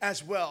billion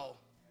as well.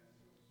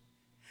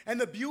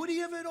 And the beauty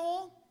of it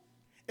all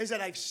is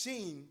that I've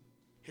seen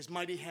his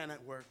mighty hand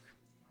at work.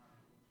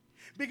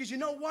 Because you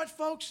know what,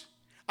 folks?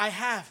 I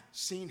have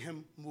seen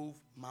him move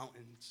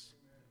mountains.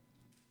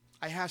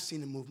 I have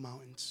seen him move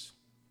mountains.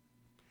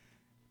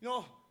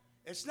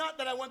 It's not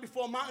that I went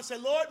before a mountain and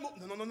said, Lord, move.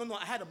 No.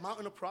 I had a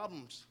mountain of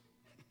problems.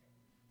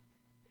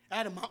 I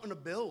had a mountain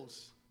of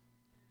bills.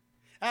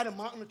 I had a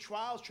mountain of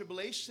trials,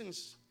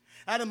 tribulations.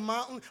 I had a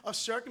mountain of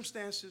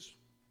circumstances.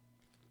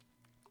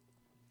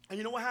 And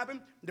you know what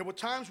happened? There were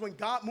times when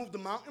God moved the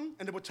mountain,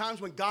 and there were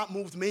times when God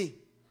moved me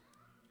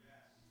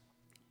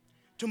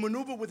to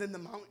maneuver within the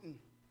mountain.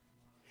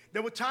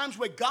 There were times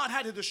where God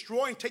had to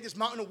destroy and take this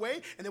mountain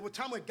away, and there were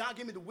times when God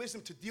gave me the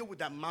wisdom to deal with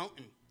that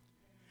mountain.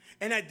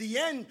 And at the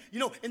end,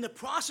 in the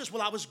process,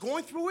 while I was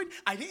going through it,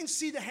 I didn't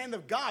see the hand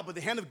of God, but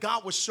the hand of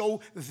God was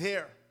so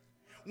there.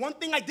 One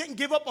thing I didn't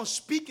give up on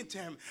speaking to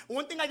him.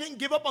 One thing I didn't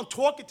give up on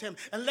talking to him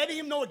and letting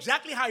him know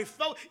exactly how he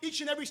felt each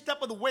and every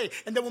step of the way.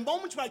 And there were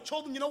moments where I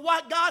told him, you know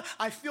what, God?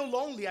 I feel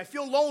lonely. I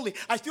feel lonely.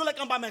 I feel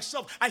like I'm by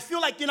myself. I feel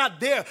like you're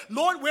not there.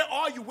 Lord, where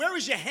are you? Where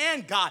is your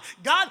hand, God?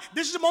 God,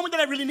 this is a moment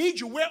that I really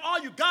need you. Where are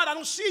you? God, I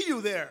don't see you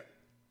there.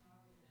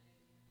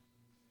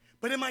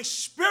 But in my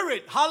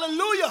spirit,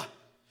 hallelujah,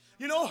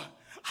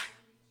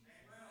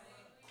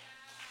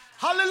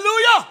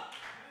 hallelujah,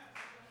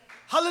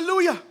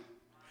 hallelujah.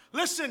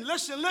 Listen.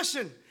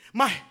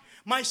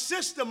 My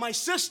sister,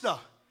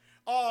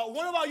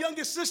 one of our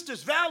youngest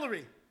sisters,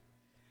 Valerie,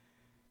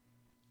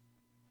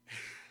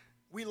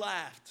 we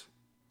laughed,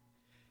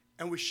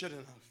 and we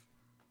shouldn't have,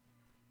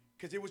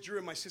 because it was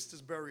during my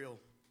sister's burial.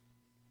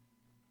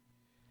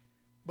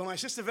 But my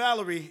sister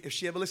Valerie, if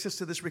she ever listens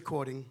to this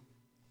recording,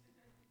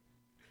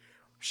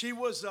 she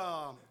reached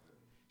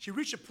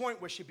a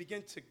point where she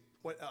began to,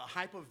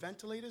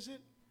 hyperventilate, is it?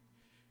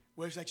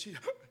 Where it's like she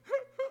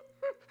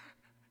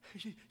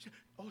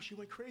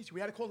went crazy. We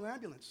had to call an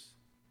ambulance.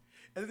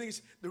 And the thing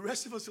is, the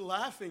rest of us are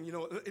laughing,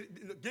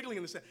 giggling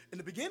in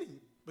the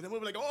beginning. But then we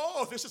were like,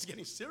 oh, this is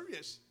getting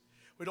serious.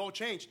 It all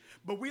changed.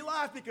 But we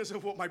laughed because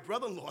of what my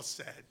brother-in-law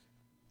said.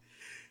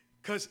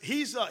 Because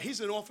he's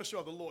an officer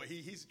of the law.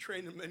 He's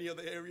trained in many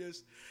other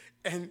areas.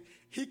 And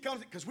he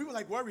comes, because we were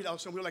like worried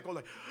also. We were like,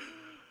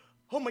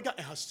 oh my God.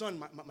 And her son,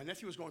 my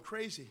nephew was going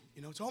crazy.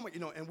 And for a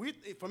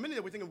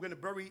minute, we think we're going to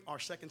bury our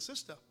second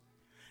sister.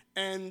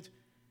 And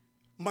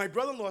my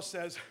brother-in-law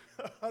says,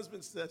 her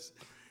husband says,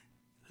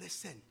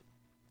 listen,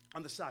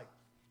 on the side,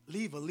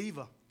 leave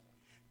her.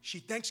 She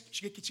kept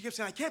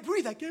saying, I can't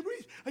breathe,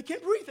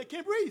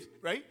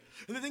 right?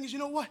 And the thing is, you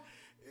know what?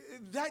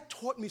 That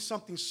taught me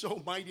something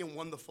so mighty and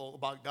wonderful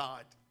about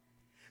God.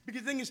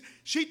 Because the thing is,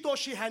 she thought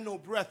she had no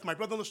breath. My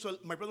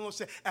brother-in-law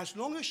said, as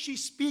long as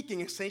she's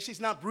speaking and saying she's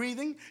not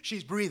breathing,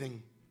 she's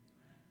breathing.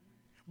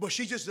 But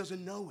she just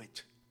doesn't know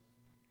it.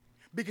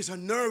 Because her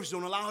nerves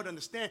don't allow her to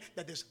understand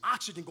that there's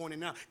oxygen going in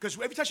now. Because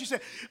every time she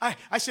said,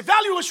 I said,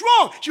 Valerie, what's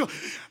wrong? She goes,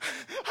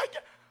 I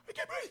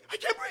can't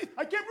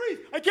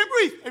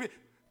breathe.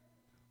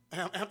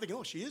 And I'm thinking,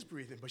 oh, she is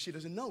breathing, but she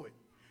doesn't know it.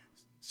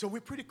 So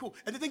we're pretty cool.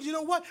 And the thing is, you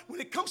know what? When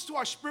it comes to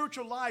our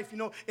spiritual life,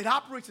 it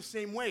operates the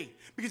same way.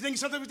 Because then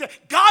sometimes we say,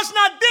 God's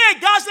not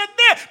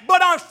there.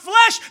 But our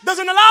flesh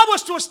doesn't allow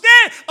us to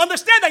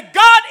understand that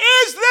God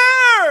is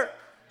there.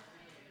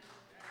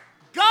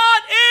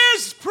 God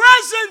is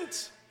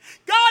present.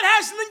 God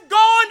hasn't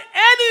gone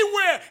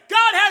anywhere.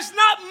 God has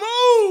not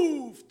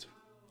moved.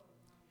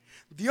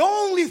 The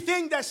only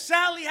thing that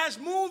sadly has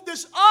moved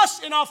is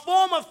us in our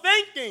form of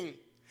thinking,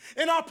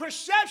 in our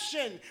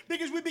perception,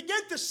 because we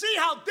begin to see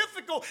how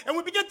difficult, and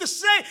we begin to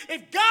say,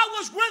 if God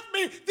was with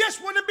me, this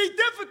wouldn't be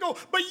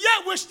difficult. But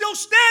yet we're still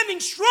standing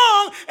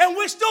strong, and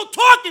we're still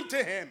talking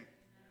to him.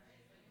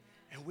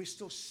 And we're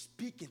still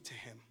speaking to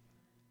him.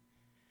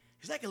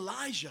 It's like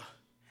Elijah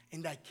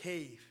in that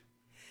cave.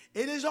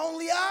 It is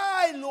only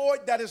I,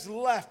 Lord, that is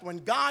left,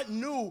 when God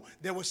knew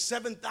there were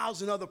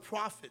 7,000 other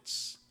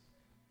prophets.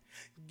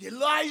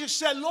 Elijah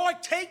said,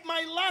 Lord, take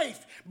my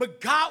life.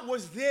 But God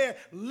was there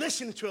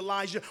listening to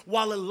Elijah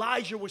while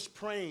Elijah was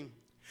praying.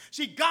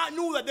 See, God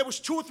knew that there was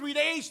 2 or 3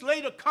 days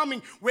later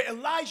coming where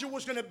Elijah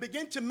was going to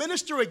begin to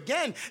minister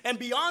again. And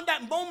beyond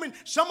that moment,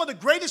 some of the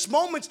greatest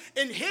moments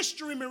in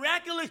history,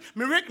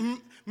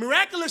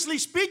 miraculously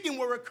speaking,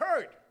 were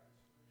occurred.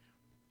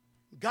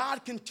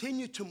 God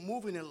continued to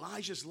move in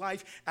Elijah's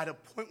life at a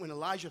point when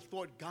Elijah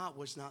thought God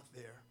was not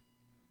there.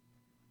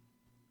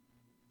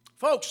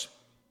 Folks,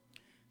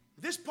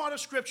 this part of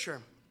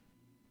Scripture,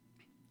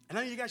 and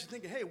I know you guys are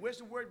thinking, hey, where's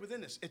the word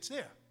within this? It's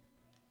there.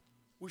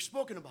 We've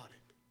spoken about it.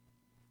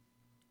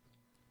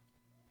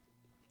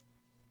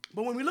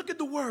 But when we look at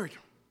the word,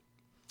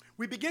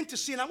 we begin to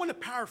see, and I want to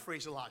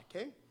paraphrase a lot,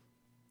 okay?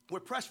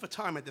 We're pressed for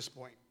time at this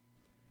point.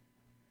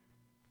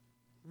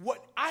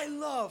 What I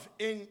love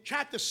in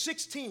chapter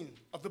 16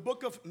 of the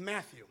book of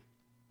Matthew,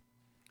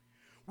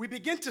 we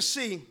begin to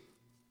see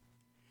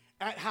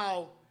at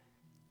how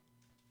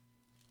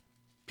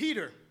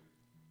Peter,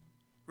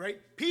 right?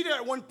 Peter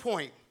at one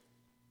point,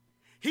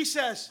 he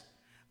says,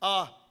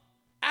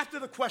 after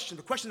the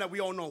question that we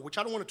all know, which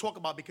I don't want to talk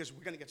about because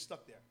we're going to get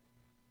stuck there.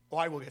 Or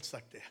I will get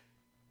stuck there.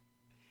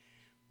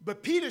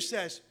 But Peter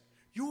says,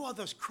 you are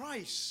the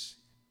Christ.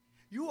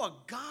 You are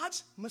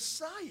God's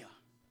Messiah.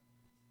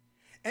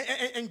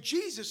 And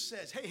Jesus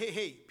says,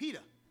 hey, Peter,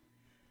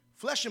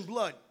 flesh and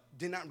blood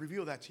did not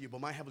reveal that to you, but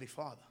my heavenly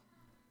Father.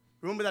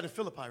 Remember that in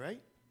Philippi, right?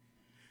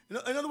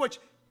 In other words,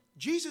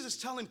 Jesus is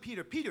telling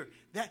Peter,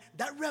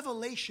 that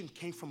revelation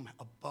came from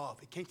above.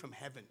 It came from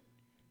heaven.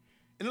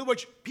 In other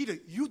words, Peter,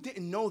 you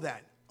didn't know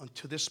that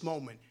until this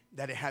moment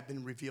that it had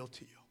been revealed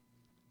to you.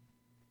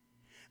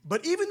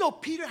 But even though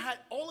Peter had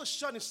all of a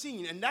sudden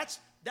seen, and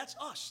that's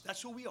us,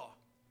 that's who we are.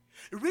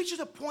 It reaches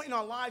a point in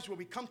our lives where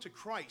we come to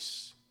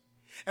Christ.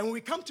 And when we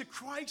come to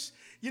Christ,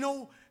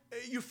 you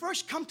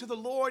first come to the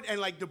Lord, and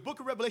like the book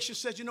of Revelation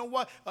says, you know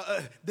what?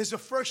 There's a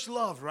first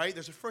love, right?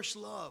 There's a first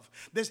love.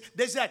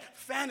 There's that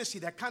fantasy,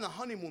 that kind of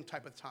honeymoon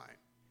type of time.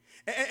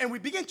 And we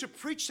begin to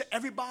preach to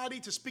everybody,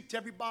 to speak to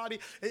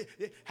everybody.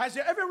 Has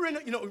there ever been,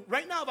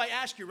 right now if I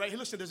ask you, right, hey,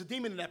 listen, there's a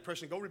demon in that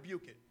person, go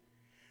rebuke it.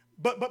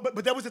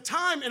 But there was a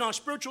time in our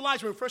spiritual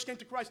lives when we first came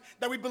to Christ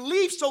that we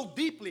believed so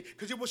deeply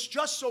because it was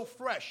just so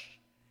fresh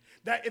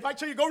that if I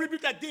tell you, go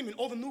rebuke that demon,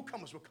 all the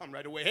newcomers will come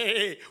right away.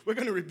 Hey, we're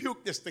going to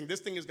rebuke this thing.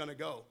 This thing is going to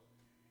go.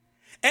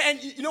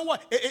 And you know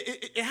what?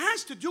 It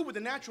has to do with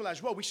the natural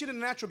as well. We see it in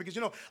the natural because,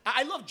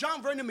 I love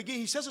John Vernon McGee.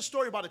 He says a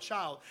story about a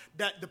child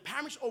that the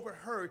parents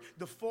overheard.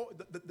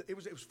 It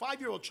was a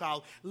 5-year-old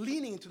child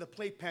leaning into the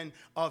playpen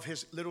of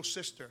his little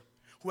sister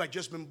who had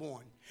just been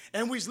born.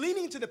 And when he's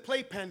leaning into the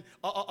playpen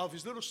of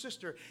his little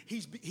sister,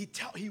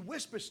 he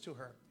whispers to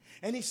her.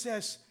 And he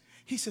says,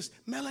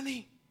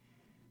 Melanie,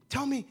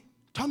 tell me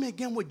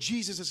again what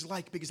Jesus is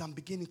like because I'm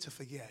beginning to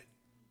forget.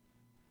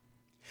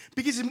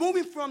 Because he's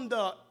moving from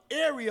the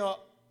area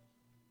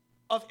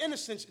of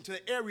innocence into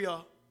the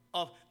area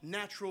of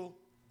natural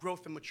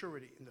growth and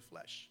maturity in the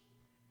flesh.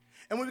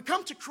 And when we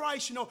come to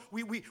Christ,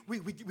 we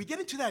get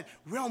into that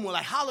realm where,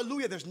 like,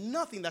 hallelujah, there's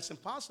nothing that's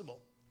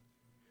impossible.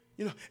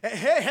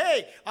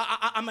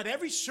 I'm at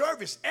every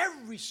service.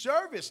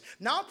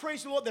 Now,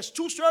 praise the Lord, there's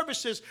 2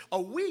 services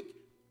a week,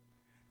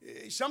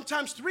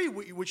 sometimes 3,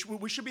 which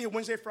we should be here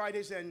Wednesday,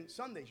 Fridays, and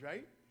Sundays,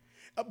 right?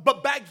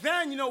 But back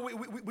then,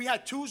 we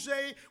had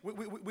Tuesday,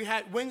 we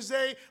had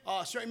Wednesday,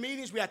 certain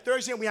meetings, we had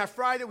Thursday, and we had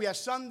Friday, we had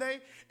Sunday.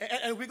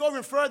 And we go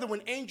even further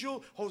when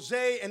Angel,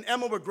 Jose, and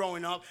Emma were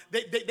growing up.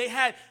 They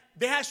had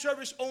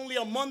service only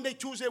on Monday,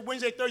 Tuesday,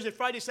 Wednesday, Thursday,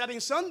 Friday, Saturday,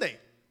 and Sunday.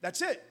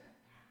 That's it.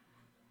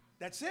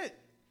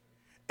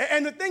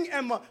 And the thing,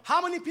 Emma,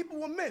 how many people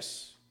will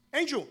miss?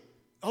 Angel,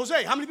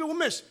 Jose, how many people will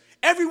miss?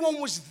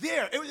 Everyone was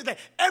there.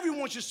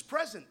 Everyone was just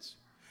present.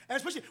 And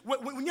especially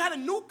when you had a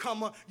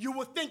newcomer, you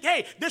would think,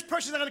 hey, this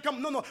person's not going to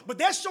come. No. But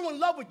they're so in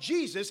love with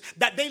Jesus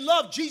that they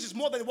love Jesus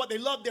more than what they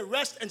love their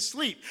rest and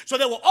sleep. So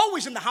they were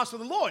always in the house of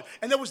the Lord.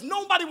 And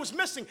nobody was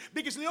missing.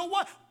 Because you know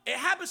what? It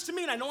happens to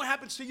me, and I know it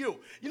happens to you.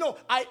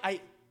 I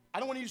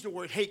don't want to use the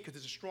word hate because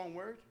it's a strong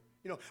word.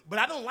 But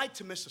I don't like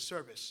to miss a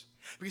service.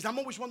 Because I'm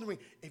always wondering,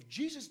 if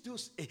Jesus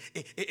does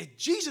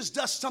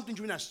something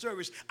during that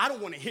service, I don't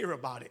want to hear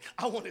about it.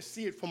 I want to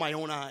see it from my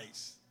own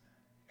eyes.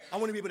 I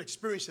want to be able to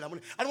experience it. I don't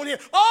want to hear,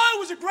 it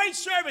was a great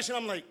service. And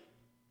I'm like,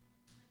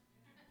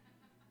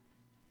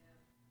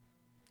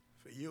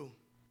 for you.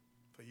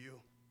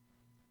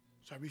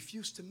 So I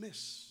refuse to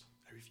miss.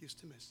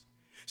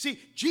 See,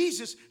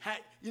 Jesus had,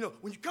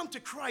 when you come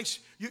to Christ,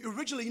 you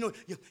originally,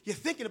 you're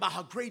thinking about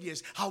how great he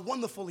is, how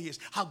wonderful he is,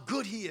 how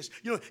good he is.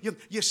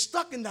 You're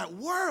stuck in that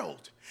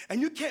world, and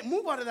you can't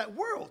move out of that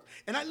world.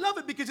 And I love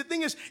it because the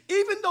thing is,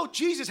 even though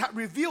Jesus had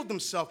revealed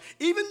himself,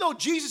 even though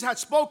Jesus had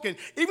spoken,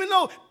 even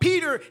though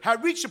Peter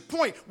had reached a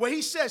point where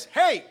he says,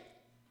 hey,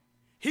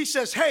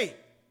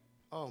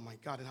 oh my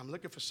God, and I'm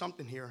looking for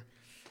something here,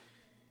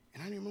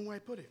 and I don't even remember where I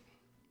put it.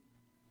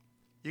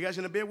 You guys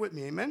going to bear with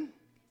me, amen?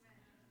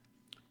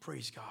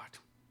 Praise God.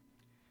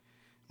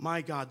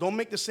 My God, don't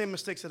make the same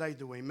mistakes that I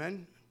do,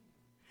 amen?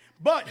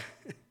 But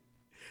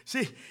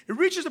See, it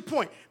reaches a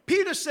point.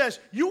 Peter says,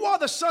 you are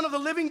the Son of the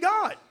living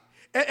God.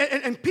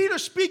 And Peter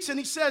speaks and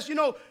he says,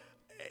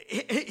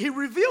 he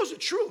reveals the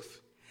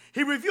truth.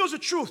 He reveals the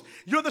truth.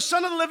 You're the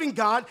Son of the living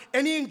God,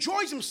 and he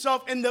enjoys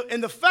himself in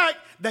the fact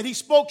that he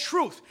spoke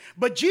truth.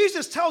 But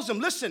Jesus tells him,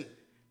 listen,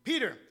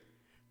 Peter,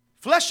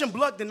 flesh and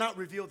blood did not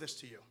reveal this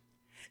to you.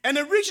 And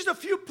it reaches a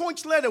few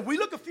points later. We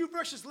look a few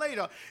verses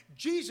later.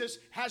 Jesus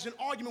has an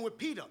argument with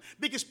Peter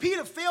because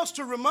Peter fails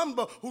to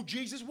remember who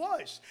Jesus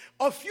was.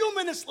 A few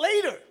minutes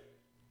later,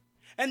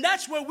 and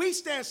that's where we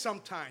stand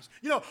sometimes.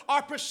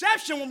 Our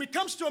perception when it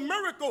comes to a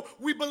miracle,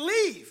 we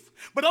believe.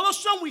 But all of a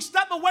sudden, we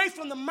step away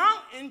from the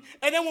mountain,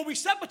 and then when we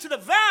step into the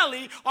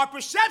valley, our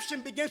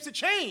perception begins to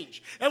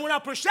change. And when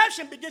our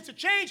perception begins to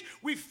change,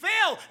 we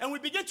fail, and we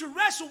begin to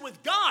wrestle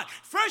with God.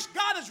 First,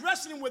 God is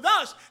wrestling with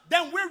us,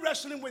 then we're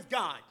wrestling with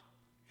God.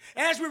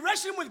 And as we're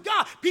wrestling with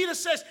God,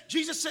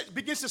 Jesus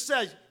begins to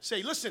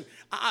say, listen,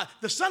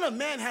 the Son of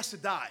Man has to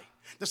die.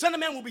 The Son of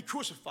Man will be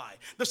crucified.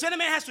 The Son of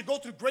Man has to go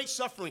through great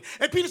suffering.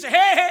 And Peter said,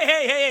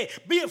 hey,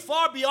 be it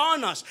far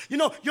beyond us.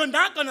 You're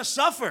not going to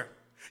suffer.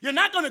 You're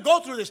not going to go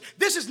through this.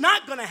 This is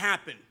not going to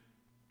happen.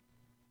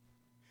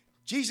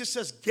 Jesus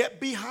says, get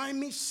behind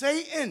me,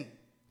 Satan.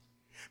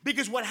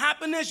 Because what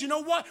happened is,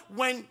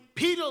 when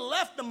Peter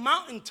left the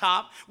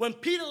mountaintop, when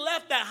Peter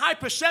left that high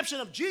perception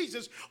of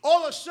Jesus,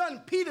 all of a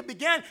sudden Peter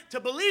began to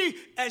believe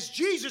as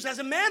Jesus as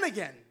a man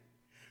again.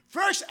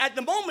 First, at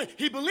the moment,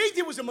 he believed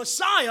he was a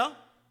Messiah,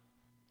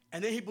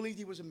 and then he believed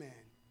he was a man.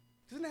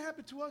 Doesn't that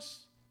happen to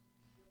us?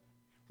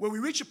 Where we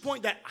reach a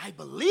point that I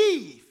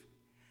believe,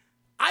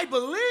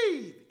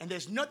 and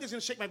there's nothing that's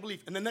going to shake my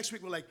belief. And the next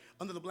week we're like,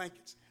 under the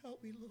blankets,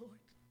 help me, Lord.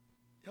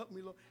 Help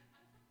me, Lord.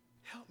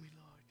 Help me, Lord.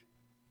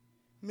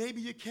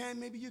 Maybe you can,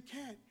 maybe you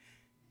can't.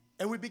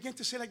 And we begin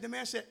to say like the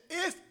man said,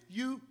 if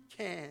you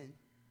can.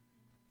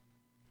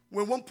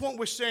 When one point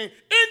we're saying,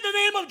 in the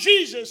name of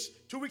Jesus,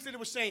 2 weeks later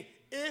we're saying,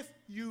 if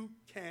you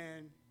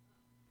can.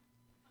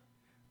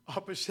 Our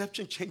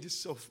perception changes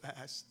so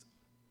fast.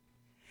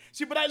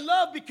 See, but I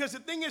love because the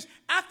thing is,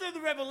 after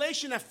the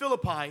revelation at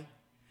Philippi,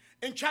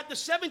 in chapter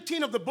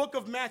 17 of the book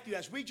of Matthew,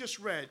 as we just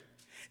read,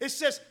 it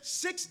says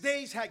 6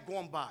 days had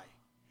gone by.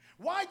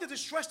 Why does it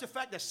stress the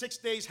fact that 6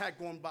 days had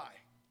gone by?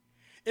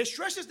 It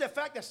stresses the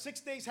fact that 6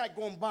 days had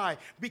gone by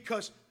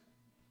because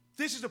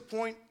this is a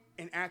point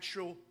in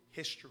actual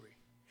history.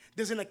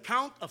 There's an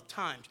account of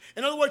times.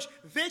 In other words,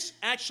 this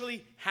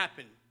actually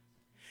happened.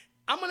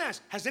 I'm going to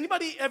ask, has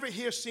anybody ever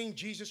here seen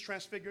Jesus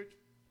transfigured?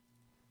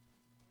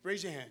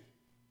 Raise your hand.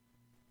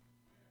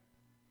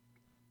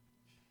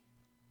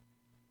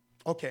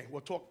 Okay,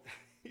 we'll talk.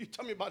 You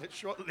tell me about it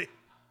shortly.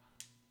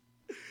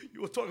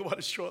 You will talk about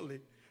it shortly.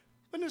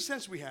 But in a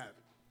sense, we have.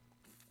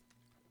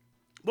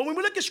 But when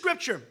we look at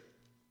Scripture,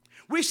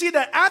 we see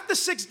that after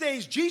 6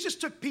 days, Jesus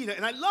took Peter.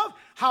 And I love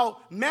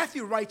how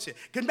Matthew writes it.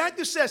 Because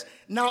Matthew says,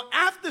 now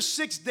after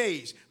 6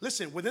 days,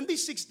 listen, within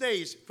these 6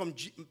 days, from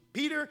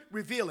Peter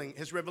revealing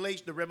his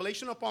revelation, the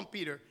revelation upon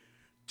Peter,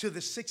 to the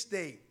 6th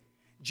day,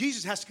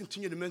 Jesus has to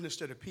continue to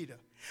minister to Peter.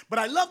 But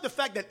I love the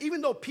fact that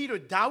even though Peter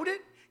doubted,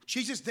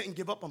 Jesus didn't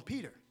give up on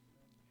Peter.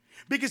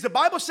 Because the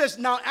Bible says,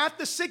 now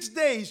after 6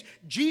 days,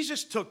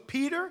 Jesus took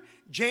Peter,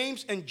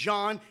 James, and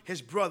John,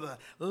 his brother,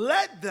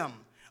 led them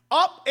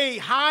up a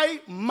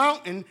high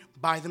mountain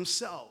by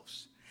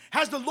themselves.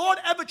 Has the Lord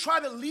ever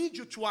tried to lead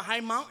you to a high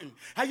mountain?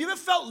 Have you ever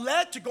felt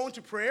led to go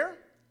into prayer?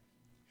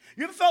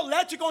 You ever felt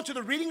led to go into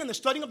the reading and the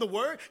studying of the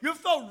Word? You ever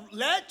felt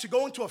led to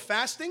go into a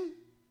fasting?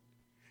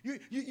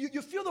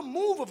 You feel the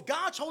move of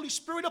God's Holy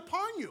Spirit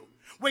upon you,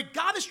 where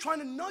God is trying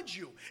to nudge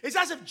you. It's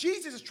as if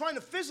Jesus is trying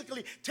to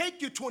physically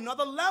take you to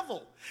another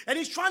level, and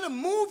he's trying to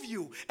move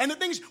you. And the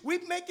thing is, we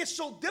make it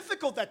so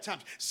difficult at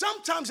times.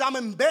 Sometimes I'm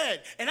in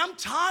bed, and I'm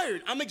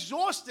tired, I'm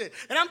exhausted,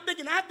 and I'm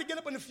thinking I have to get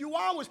up in a few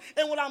hours,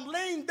 and when I'm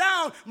laying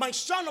down, my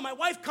son or my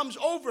wife comes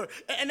over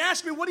and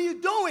asks me, what are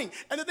you doing?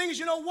 And the thing is,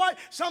 you know what?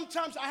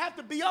 Sometimes I have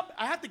to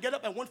get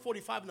up at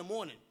 1:45 in the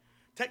morning.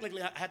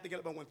 Technically, I have to get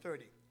up at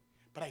 1:30.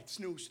 But I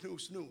snooze.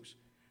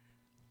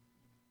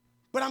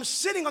 But I'm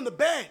sitting on the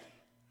bed,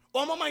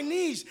 or I'm on my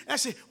knees, and I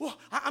say, well,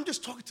 I'm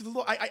just talking to the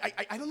Lord.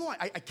 I don't know.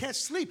 I can't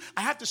sleep.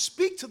 I have to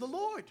speak to the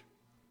Lord.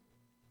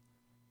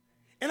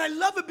 And I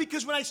love it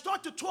because when I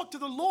start to talk to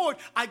the Lord,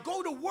 I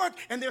go to work,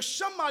 and there's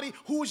somebody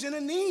who is in a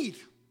need.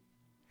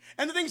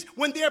 And the thing is,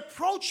 when they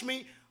approach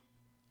me,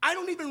 I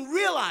don't even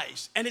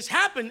realize, and it's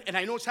happened, and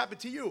I know it's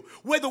happened to you,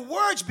 where the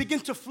words begin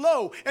to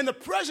flow in the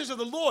presence of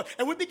the Lord,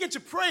 and we begin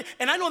to pray,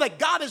 and I know that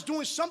God is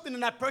doing something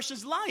in that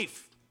person's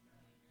life.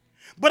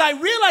 But I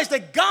realized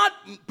that God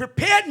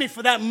prepared me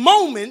for that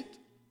moment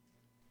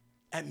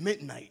at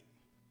midnight.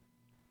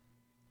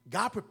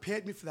 God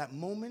prepared me for that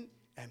moment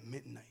at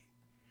midnight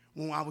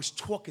when I was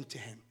talking to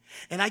him.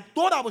 And I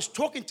thought I was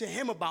talking to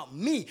him about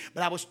me,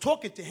 but I was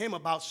talking to him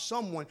about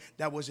someone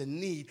that was in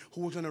need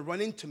who was going to run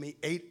into me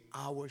 8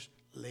 hours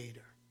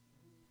later.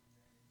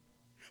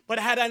 But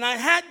had I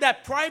had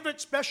that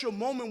private special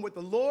moment with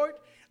the Lord,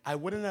 I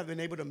wouldn't have been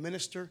able to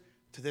minister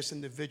to this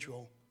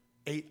individual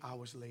 8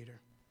 hours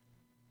later.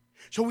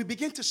 So we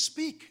begin to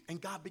speak,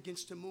 and God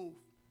begins to move.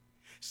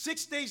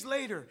 6 days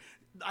later,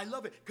 I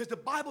love it because the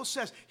Bible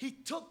says he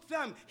took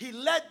them, he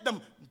led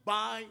them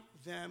by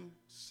themselves.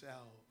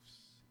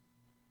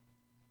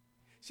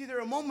 See,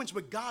 there are moments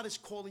where God is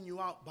calling you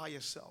out by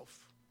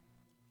yourself.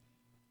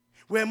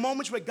 There are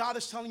moments where God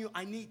is telling you,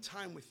 I need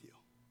time with you,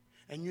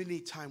 and you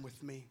need time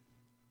with me.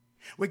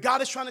 Where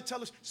God is trying to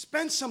tell us,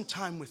 spend some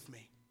time with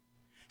me.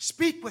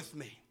 Speak with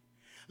me.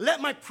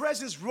 Let my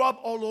presence rub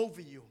all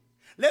over you.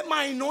 Let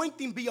my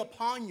anointing be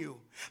upon you.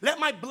 Let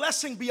my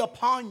blessing be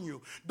upon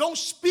you. Don't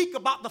speak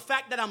about the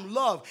fact that I'm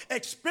loved.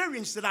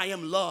 Experience that I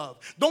am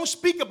loved. Don't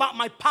speak about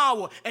my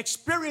power.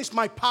 Experience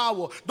my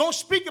power. Don't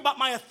speak about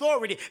my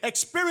authority.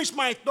 Experience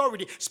my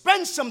authority.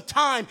 Spend some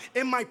time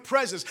in my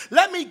presence.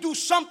 Let me do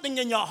something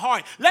in your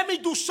heart. Let me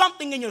do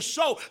something in your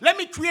soul. Let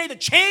me create a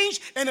change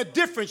and a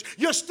difference.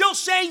 You're still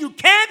saying you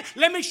can't?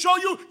 Let me show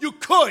you you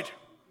could.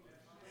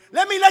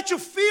 Let me let you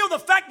feel the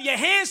fact that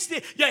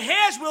your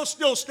hairs will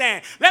still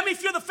stand. Let me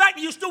feel the fact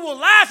that you still will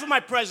laugh in my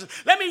presence.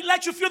 Let me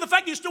let you feel the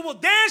fact that you still will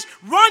dance,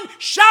 run,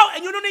 shout,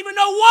 and you don't even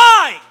know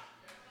why.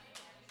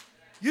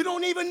 You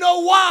don't even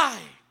know why.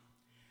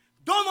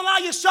 Don't allow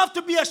yourself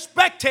to be a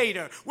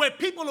spectator where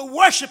people are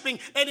worshiping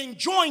and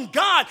enjoying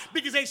God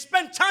because they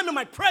spend time in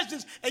my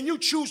presence and you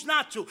choose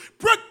not to.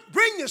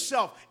 Bring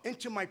yourself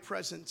into my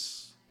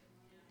presence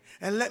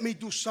and let me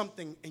do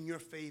something in your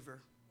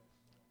favor.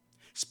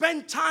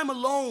 Spend time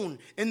alone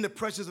in the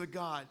presence of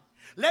God.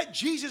 Let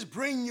Jesus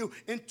bring you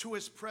into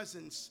his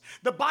presence.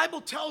 The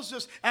Bible tells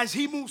us as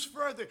he moves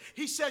further,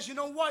 he says, you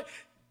know what?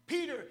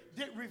 Peter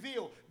did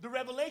reveal. The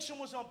revelation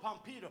was upon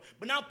Peter.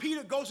 But now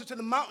Peter goes into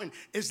the mountain.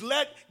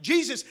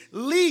 Jesus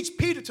leads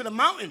Peter to the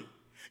mountain.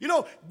 You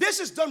know, this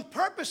is done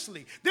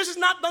purposely. This is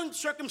not done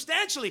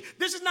circumstantially.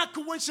 This is not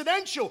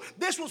coincidental.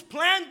 This was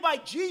planned by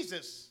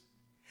Jesus.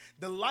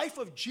 The life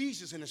of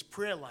Jesus in his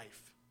prayer life.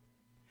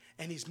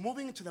 And he's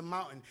moving into the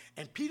mountain.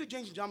 And Peter,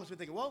 James, and John must be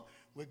thinking, well,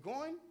 we're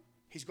going.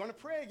 He's going to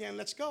pray again.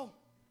 Let's go.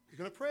 He's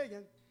going to pray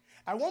again.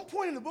 At one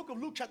point in the book of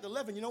Luke chapter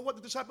 11, you know what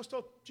the disciples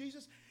told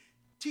Jesus?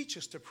 Teach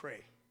us to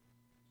pray.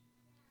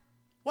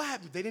 What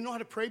happened? They didn't know how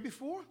to pray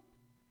before?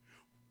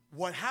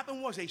 What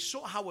happened was they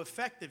saw how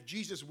effective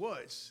Jesus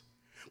was.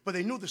 But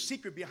they knew the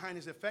secret behind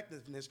his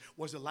effectiveness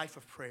was the life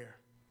of prayer.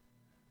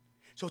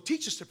 So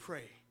teach us to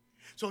pray.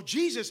 So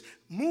Jesus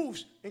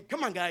moves. And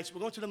come on, guys.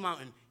 We're going to the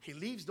mountain. He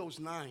leaves those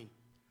 9.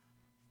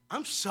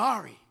 I'm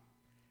sorry.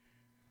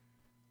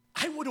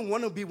 I wouldn't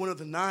want to be one of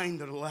the 9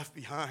 that are left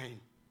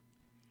behind.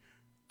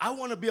 I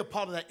want to be a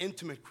part of that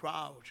intimate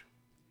crowd.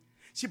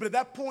 See, but at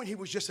that point, he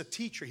was just a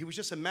teacher. He was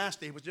just a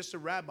master. He was just a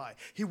rabbi.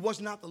 He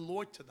was not the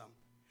Lord to them.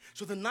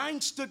 So the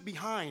 9 stood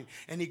behind,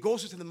 and he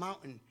goes into the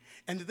mountain.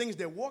 And the thing is,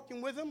 they're walking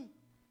with him.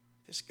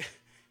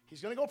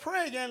 He's going to go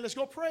pray again. Let's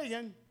go pray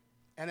again.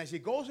 And as he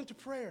goes into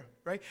prayer,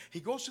 right,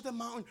 he goes to the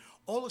mountain.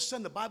 All of a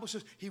sudden, the Bible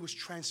says he was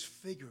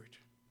transfigured.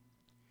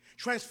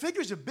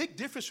 Transfigured is a big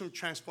difference from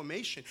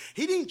transformation.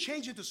 He didn't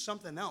change into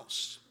something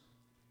else.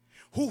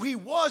 Who he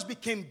was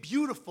became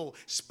beautiful,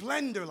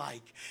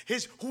 splendor-like.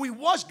 Who he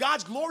was,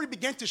 God's glory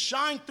began to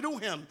shine through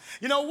him.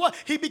 You know what?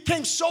 He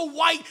became so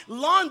white,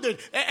 laundered.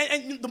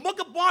 And the book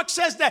of Mark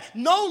says that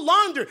no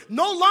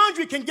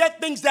laundry can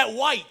get things that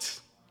white.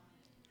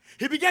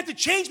 He began to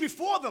change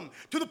before them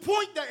to the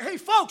point that, hey,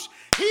 folks,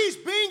 he's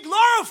being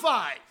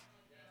glorified.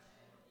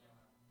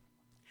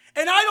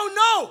 And I don't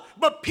know,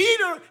 but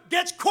Peter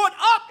gets caught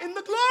up in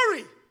the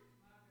glory.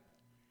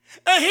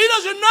 And he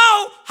doesn't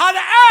know how to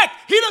act.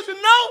 He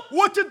doesn't know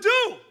what to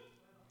do.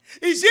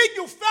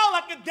 Ezekiel fell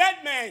like a dead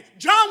man.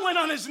 John went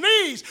on his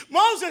knees.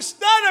 Moses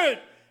stuttered.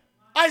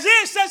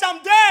 Isaiah says,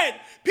 I'm dead.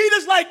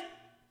 Peter's like,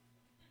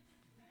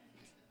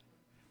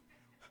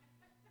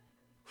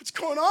 what's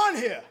going on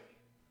here?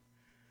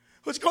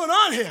 What's going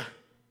on here?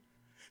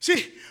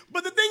 See,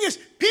 but the thing is,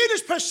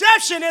 Peter's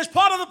perception is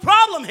part of the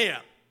problem here.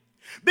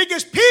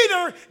 Because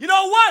Peter, you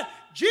know what?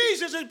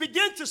 Jesus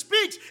begins to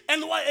speak,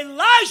 and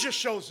Elijah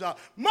shows up.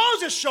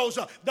 Moses shows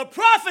up. The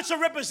prophets are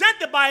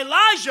represented by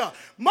Elijah.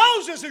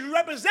 Moses is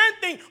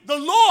representing the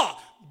law.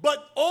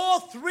 But all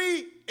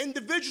 3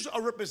 individuals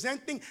are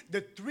representing the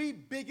 3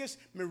 biggest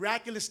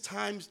miraculous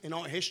times in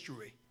our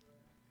history.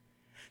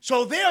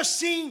 So they're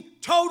seeing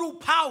total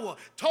power,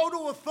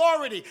 total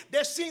authority.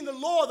 They're seeing the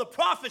law, the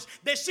prophets.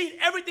 They're seeing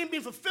everything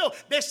being fulfilled.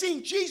 They're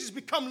seeing Jesus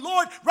become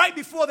Lord right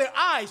before their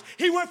eyes.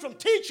 He went from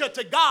teacher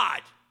to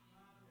God.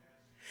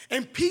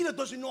 And Peter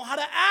doesn't know how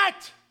to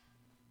act.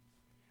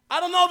 I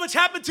don't know if it's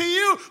happened to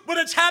you, but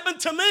it's happened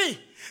to me.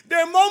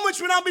 There are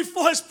moments when I'm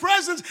before his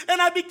presence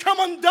and I become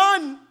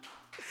undone.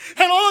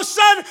 And all of a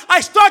sudden, I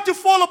start to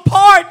fall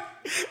apart.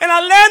 And I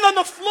land on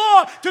the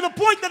floor to the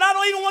point that I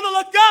don't even want to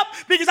look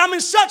up because I'm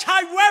in such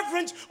high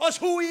reverence of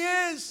who he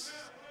is.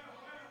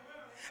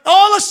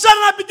 All of a sudden,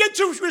 I begin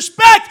to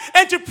respect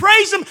and to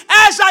praise him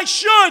as I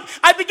should.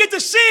 I begin to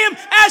see him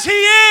as he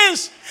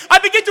is. I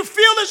begin to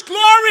feel his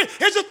glory,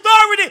 his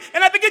authority,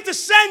 and I begin to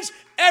sense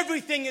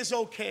everything is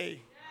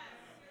okay.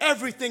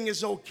 Everything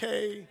is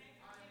okay.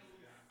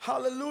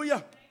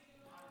 Hallelujah.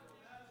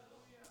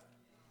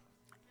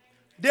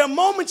 There are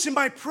moments in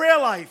my prayer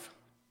life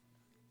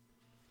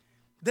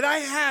that I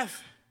have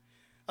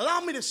allow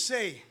me to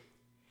say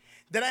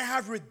that I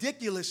have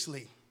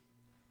ridiculously,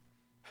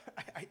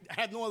 I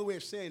have no other way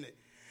of saying it.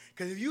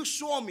 Because if you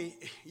saw me,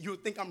 you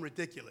would think I'm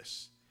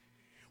ridiculous.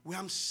 Where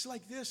I'm just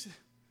like this,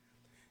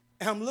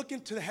 and I'm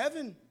looking to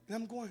heaven, and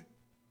I'm going,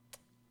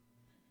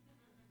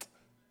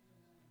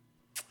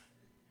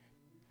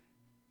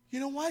 you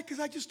know why? Because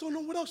I just don't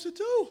know what else to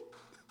do.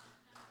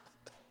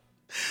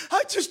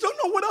 I just don't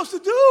know what else to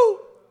do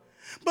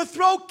but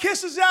throw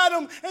kisses at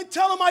him and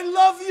tell him, I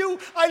love you,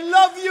 I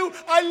love you,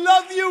 I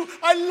love you,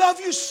 I love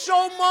you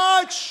so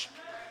much.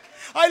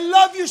 I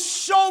love you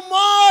so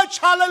much.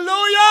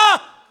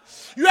 Hallelujah.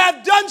 You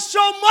have done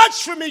so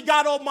much for me,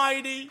 God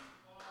Almighty.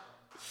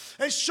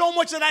 And so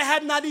much that I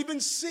had not even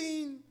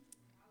seen.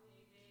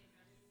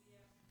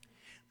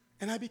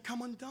 And I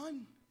become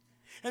undone.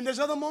 And there's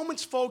other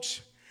moments,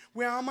 folks,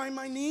 where I'm on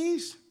my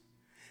knees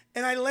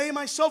and I lay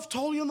myself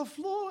totally on the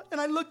floor and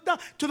I look down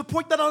to the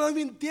point that I don't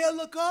even dare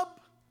look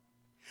up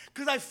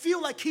because I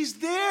feel like he's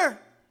there.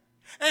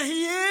 And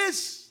he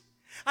is.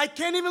 I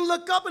can't even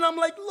look up and I'm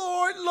like,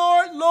 Lord,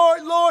 Lord,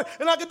 Lord, Lord.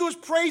 And all I can do is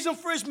praise him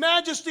for his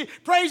majesty,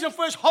 praise him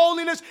for his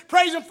holiness,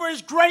 praise him for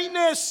his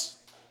greatness.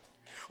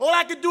 All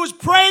I can do is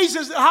praise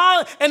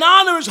and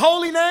honor his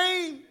holy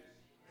name.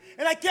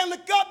 And I can't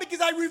look up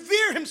because I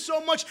revere him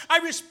so much, I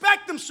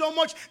respect him so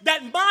much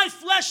that my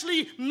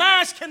fleshly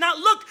mass cannot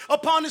look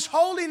upon his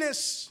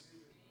holiness.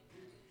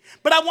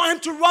 But I want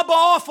him to rub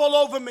off all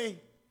over me.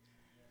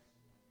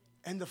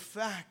 And the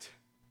fact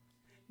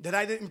that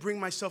I didn't bring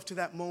myself to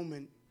that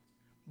moment,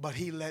 but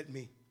he led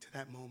me to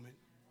that moment.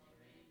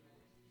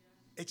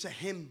 It's a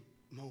him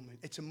moment.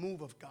 It's a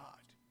move of God.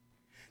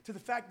 To the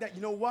fact that,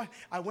 you know what?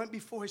 I went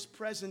before his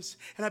presence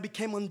and I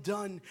became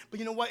undone. But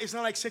you know what? It's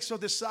not like Sixto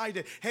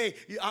decided, hey,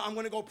 I'm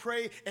going to go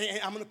pray and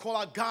I'm going to call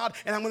out God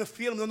and I'm going to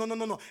feel him.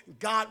 No.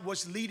 God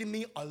was leading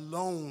me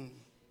alone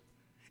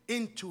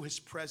into his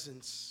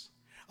presence.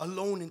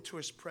 Alone into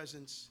his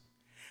presence.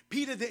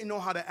 Peter didn't know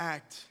how to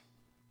act.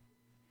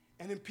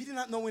 And in Peter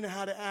not knowing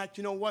how to act,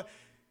 you know what?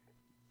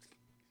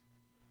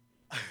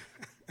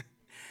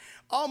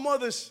 Our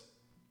mothers,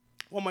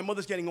 well, my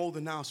mother's getting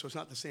older now, so it's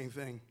not the same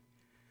thing.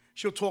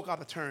 She'll talk out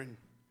of turn.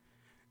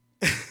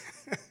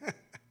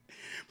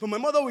 But my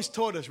mother always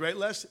taught us, right,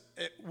 Les,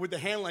 with the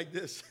hand like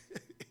this.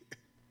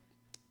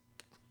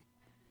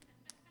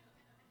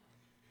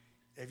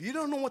 If you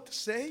don't know what to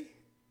say,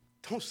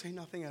 don't say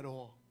nothing at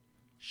all.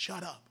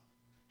 Shut up.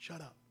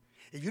 Shut up.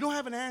 If you don't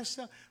have an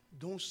answer,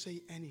 don't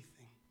say anything.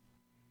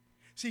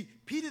 See,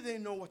 Peter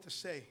didn't know what to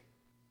say.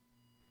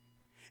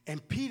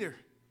 And Peter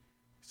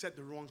said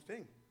the wrong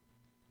thing.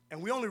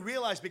 And we only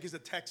realize because the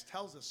text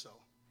tells us so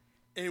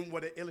and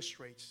what it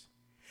illustrates.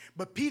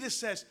 But Peter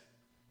says,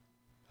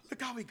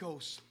 look how he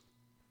goes.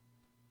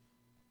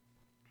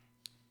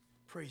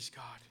 Praise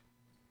God.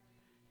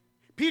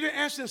 Peter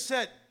answered and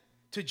said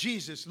to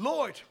Jesus,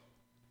 Lord,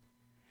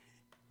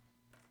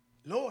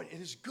 it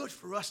is good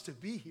for us to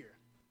be here.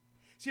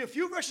 See, a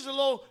few verses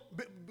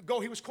ago,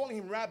 he was calling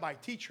him rabbi,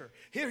 teacher.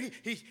 Here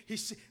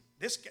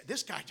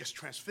this guy just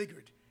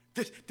transfigured.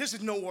 This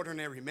is no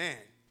ordinary man.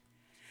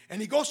 And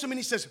he goes to him and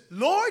he says,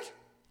 Lord,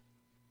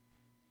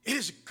 it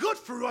is good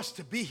for us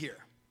to be here.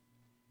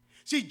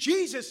 See,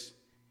 Jesus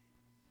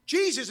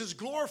is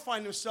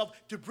glorifying himself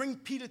to bring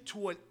Peter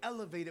to an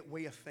elevated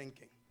way of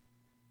thinking.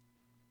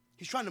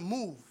 He's trying to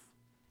move.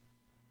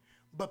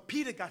 But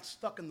Peter got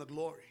stuck in the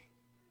glory.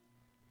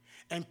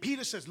 And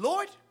Peter says,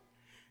 Lord,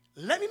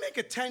 let me make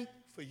a tent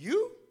for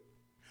you,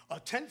 a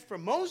tent for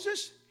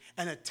Moses,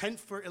 and a tent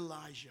for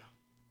Elijah.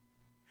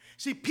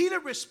 See, Peter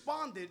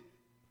responded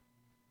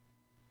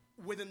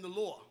within the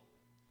law.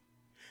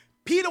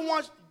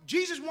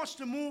 Jesus wants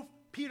to move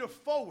Peter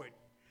forward.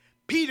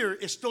 Peter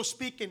is still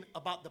speaking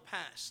about the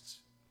past.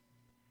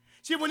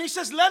 See, when he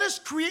says, let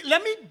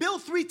me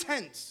build 3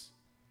 tents.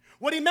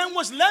 What he meant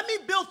was, let me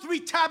build 3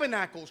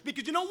 tabernacles.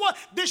 Because you know what?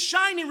 This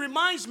shining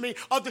reminds me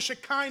of the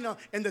Shekinah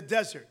in the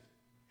desert.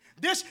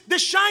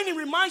 This shining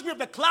reminds me of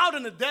the cloud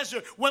in the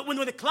desert when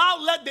the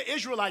cloud led the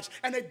Israelites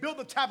and they built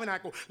the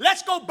tabernacle.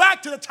 Let's go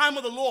back to the time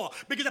of the law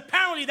because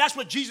apparently that's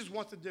what Jesus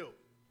wants to do.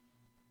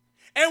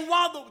 And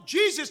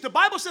the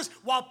Bible says,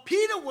 while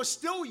Peter was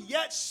still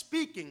yet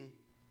speaking,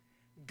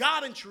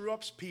 God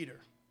interrupts Peter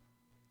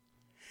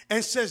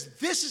and says,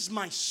 this is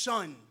my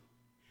son,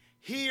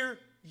 hear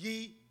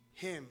ye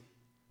him.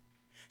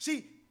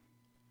 See,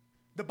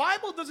 the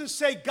Bible doesn't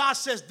say God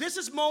says, this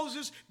is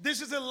Moses,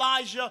 this is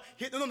Elijah.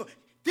 No.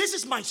 This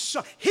is my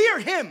son. Hear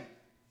him.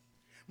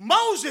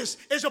 Moses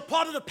is a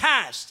part of the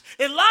past.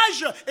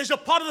 Elijah is a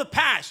part of the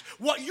past.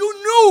 What you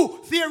knew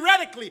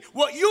theoretically,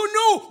 what you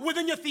knew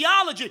within your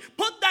theology,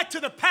 put that to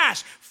the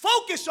past.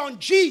 Focus on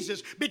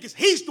Jesus because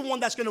he's the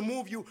one that's going to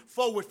move you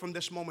forward from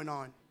this moment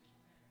on.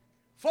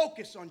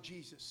 Focus on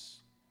Jesus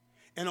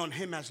and on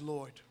him as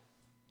Lord.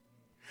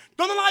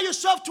 Don't allow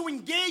yourself to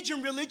engage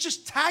in religious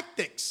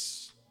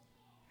tactics.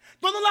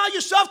 Don't allow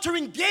yourself to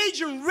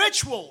engage in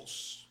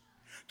rituals.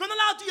 Don't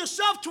allow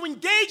yourself to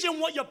engage in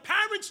what your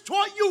parents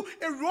taught you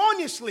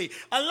erroneously.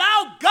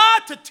 Allow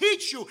God to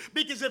teach you,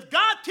 because if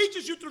God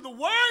teaches you through the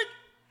Word,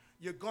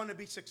 you're going to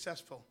be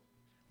successful.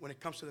 when it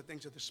comes to the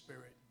things of the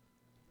Spirit.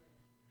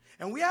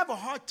 And we have a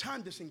hard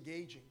time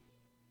disengaging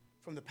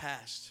from the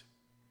past.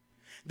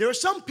 There are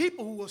some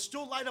people who will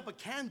still light up a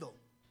candle.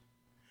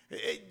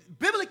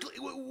 Biblically,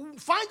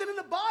 find it in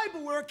the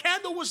Bible where a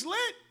candle was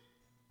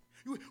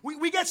lit.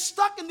 We get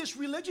stuck in this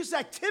religious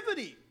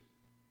activity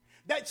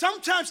that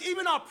sometimes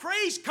even our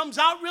praise comes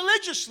out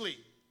religiously.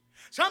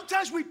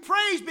 Sometimes we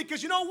praise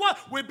because, you know what?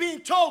 We're being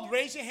told,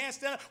 raise your hand,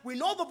 stand up. We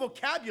know the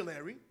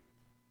vocabulary.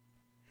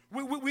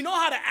 We know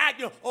how to act.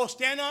 You know, oh,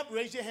 stand up,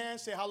 raise your hand,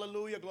 say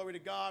hallelujah, glory to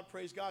God,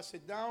 praise God,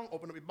 sit down,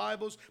 open up your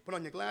Bibles, put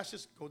on your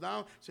glasses, go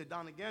down, sit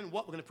down again.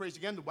 What? We're going to praise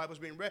again. The Bible's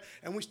being read.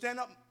 And we stand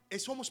up.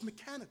 It's almost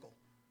mechanical.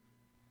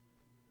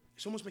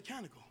 It's almost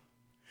mechanical.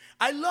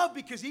 I love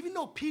because even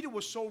though Peter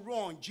was so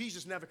wrong,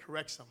 Jesus never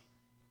corrects him.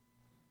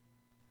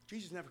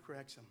 Jesus never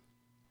corrects him.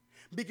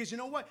 Because you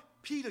know what?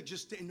 Peter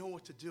just didn't know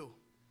what to do.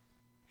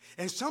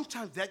 And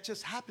sometimes that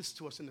just happens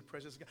to us in the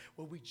presence of God,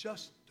 where we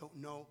just don't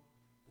know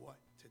what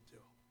to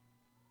do.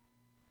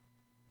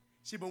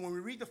 See, but when we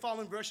read the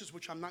following verses,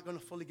 which I'm not going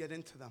to fully get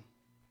into them.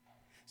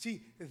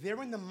 See,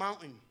 they're in the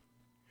mountain.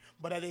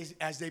 But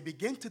as they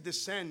begin to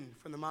descend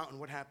from the mountain,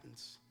 what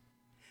happens?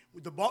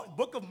 The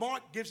book of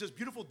Mark gives us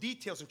beautiful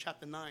details in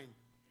chapter 9,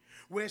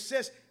 where it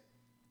says,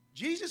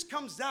 Jesus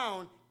comes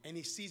down and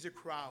he sees a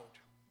crowd.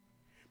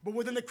 But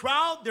within the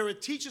crowd, there are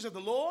teachers of the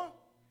law,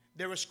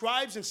 there are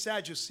scribes and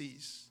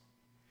Sadducees.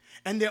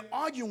 And they're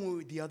arguing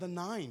with the other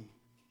 9.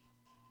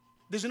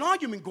 There's an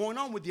argument going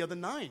on with the other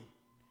 9.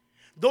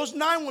 Those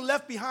 9 were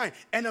left behind.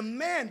 And a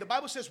man, the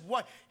Bible says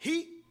what?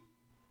 He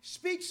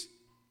speaks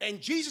and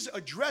Jesus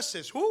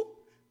addresses who?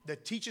 The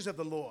teachers of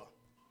the law.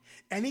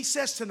 And he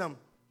says to them,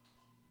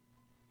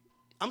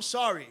 I'm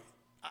sorry.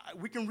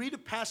 We can read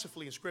it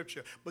passively in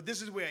Scripture, but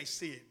this is where I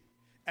see it.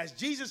 As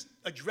Jesus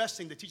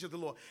addressing the teachers of the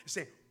law, he's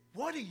saying,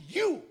 what are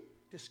you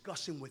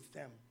discussing with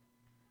them?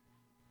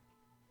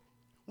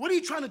 What are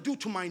you trying to do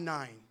to my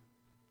 9?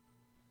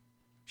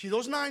 See,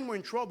 those 9 were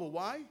in trouble.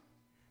 Why?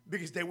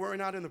 Because they were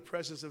not in the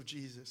presence of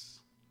Jesus.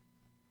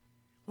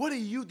 What are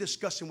you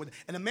discussing with them?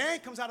 And a man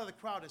comes out of the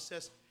crowd and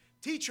says,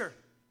 Teacher,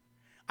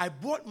 I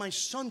brought my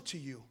son to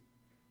you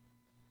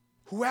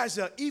who has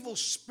an evil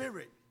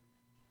spirit.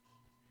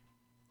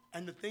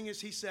 And the thing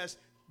is, he says,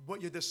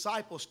 but your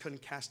disciples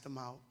couldn't cast him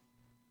out.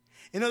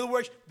 In other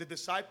words, the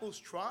disciples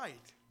tried.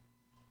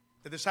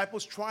 The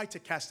disciples tried to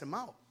cast him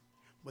out,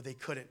 but they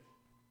couldn't.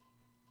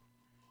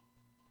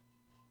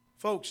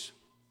 Folks,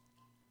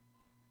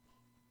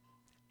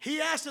 he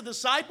asked the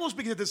disciples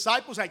because the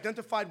disciples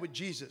identified with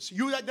Jesus.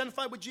 You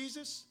identified with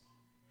Jesus?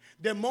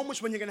 There are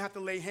moments when you're going to have to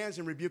lay hands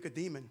and rebuke a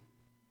demon.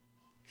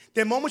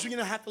 There are moments when you're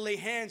going to have to lay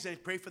hands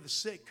and pray for the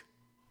sick.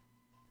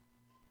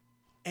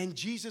 And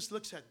Jesus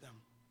looks at them.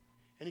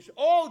 And he said,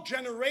 oh,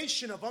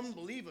 generation of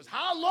unbelievers,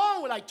 how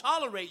long will I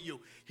tolerate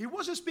you? He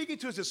wasn't speaking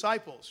to his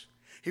disciples.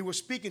 He was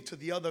speaking to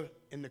the others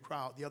in the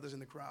crowd.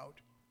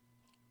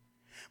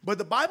 But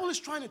the Bible is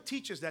trying to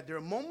teach us that there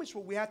are moments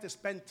where we have to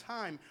spend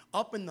time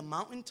up in the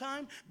mountain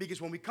time, because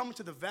when we come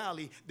into the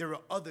valley, there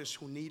are others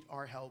who need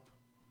our help,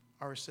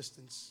 our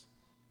assistance.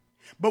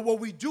 But what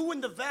we do in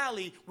the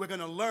valley, we're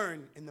going to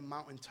learn in the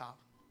mountaintop.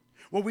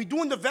 What we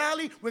do in the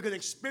valley, we're going to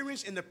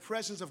experience in the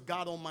presence of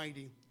God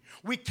Almighty.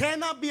 We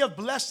cannot be a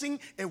blessing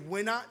if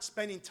we're not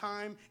spending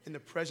time in the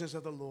presence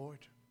of the Lord.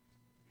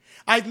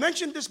 I've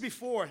mentioned this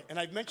before, and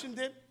I've mentioned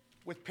it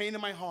with pain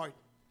in my heart.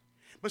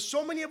 But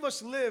so many of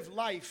us live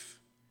life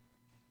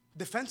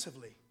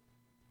defensively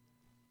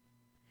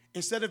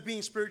instead of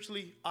being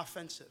spiritually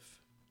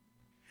offensive.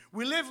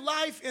 We live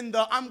life in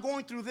the, I'm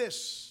going through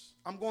this,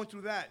 I'm going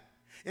through that.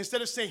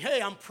 Instead of saying,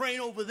 hey, I'm praying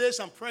over this,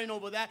 I'm praying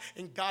over that,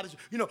 and God is,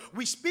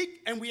 we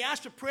speak and we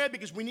ask for prayer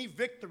because we need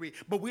victory,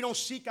 but we don't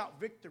seek out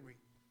victory.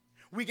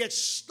 We get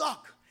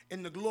stuck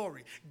in the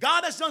glory.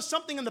 God has done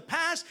something in the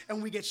past,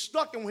 and we get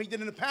stuck in what he did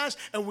in the past,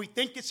 and we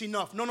think it's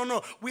enough.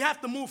 No. We have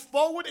to move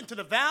forward into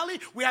the valley.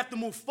 We have to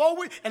move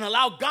forward and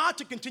allow God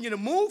to continue to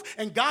move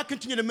and God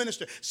continue to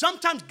minister.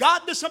 Sometimes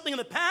God did something in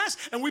the past,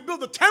 and we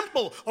build a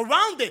temple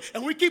around it,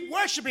 and we keep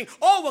worshiping,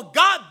 what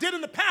God did in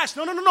the past.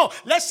 No.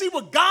 Let's see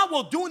what God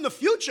will do in the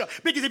future,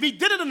 because if he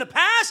did it in the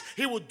past,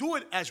 he will do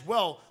it as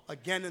well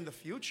again in the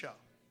future.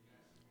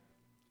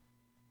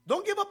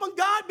 Don't give up on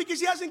God because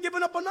he hasn't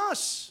given up on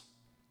us.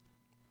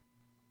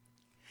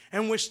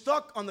 And we're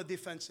stuck on the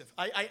defensive.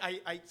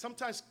 I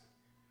sometimes,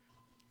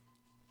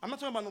 I'm not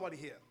talking about nobody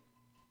here.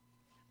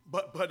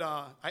 But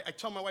I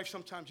tell my wife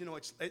sometimes,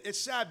 it's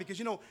sad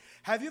because,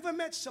 have you ever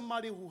met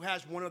somebody who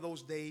has one of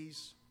those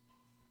days?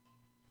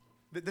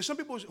 There's some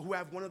people who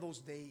have one of those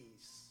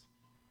days.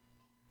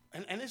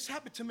 And it's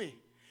happened to me.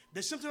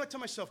 There's something I tell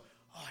myself,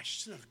 I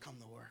shouldn't have come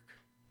to work.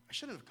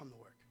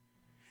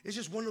 It's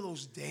just one of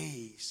those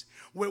days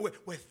where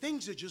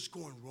things are just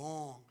going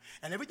wrong.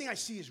 And everything I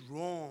see is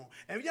wrong.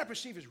 Everything I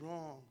perceive is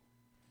wrong.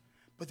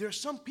 But there are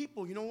some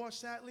people,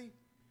 sadly,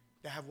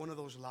 that have one of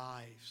those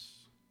lives.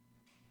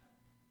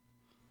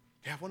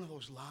 They have one of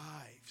those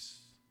lives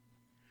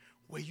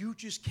where you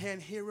just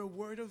can't hear a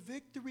word of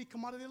victory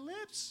come out of their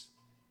lips.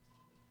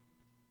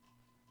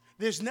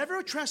 There's never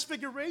a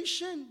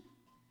transfiguration.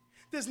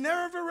 There's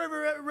never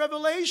a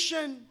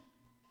revelation.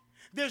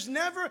 There's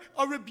never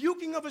a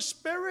rebuking of a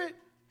spirit.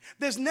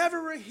 There's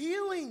never a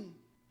healing.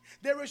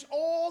 There is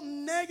all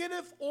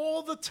negative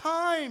all the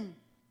time.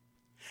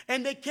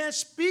 And they can't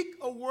speak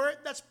a word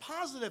that's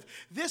positive.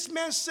 This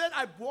man said,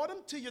 I brought him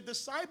to your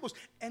disciples,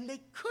 and they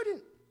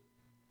couldn't.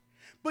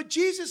 But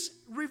Jesus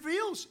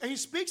reveals, and he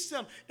speaks to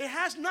them. It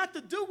has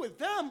nothing to do with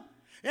them.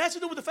 It has to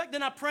do with the fact they're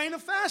not praying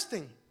and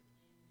fasting.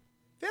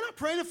 They're not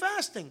praying and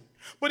fasting.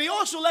 But he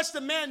also lets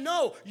the man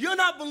know, you're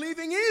not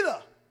believing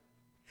either.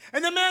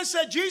 And the man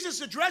said,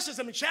 Jesus addresses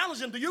him and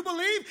challenges him, do you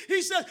believe?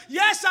 He says,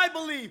 yes, I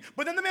believe.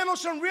 But then the man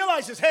also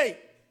realizes, hey,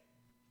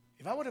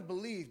 if I would have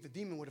believed, the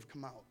demon would have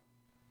come out.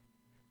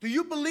 Do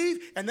you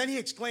believe? And then he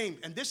exclaimed,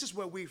 and this is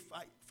where we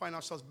find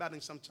ourselves battling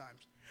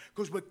sometimes,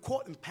 because we're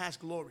caught in past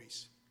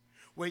glories,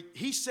 where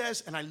he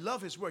says, and I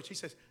love his words, he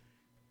says,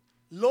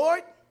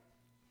 Lord,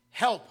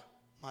 help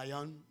my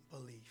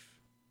unbelief.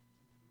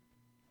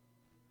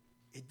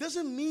 It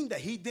doesn't mean that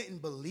he didn't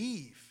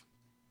believe.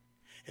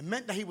 It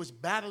meant that he was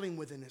battling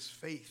within his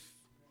faith.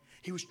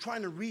 He was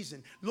trying to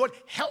reason. Lord,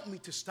 help me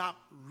to stop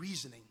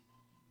reasoning.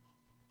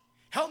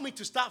 Help me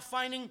to stop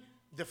finding,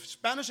 the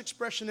Spanish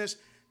expression is,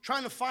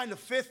 trying to find the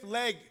fifth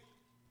leg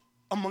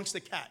amongst the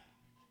cat.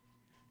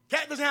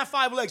 Cat doesn't have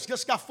 5 legs,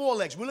 just got 4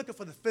 legs. We're looking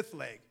for the fifth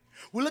leg.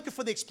 We're looking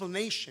for the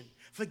explanation.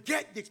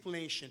 Forget the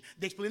explanation.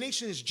 The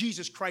explanation is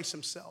Jesus Christ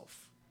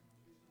himself.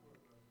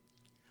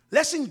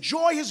 Let's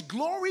enjoy his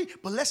glory,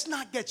 but let's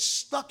not get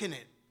stuck in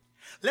it.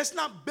 Let's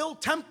not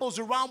build temples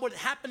around what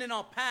happened in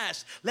our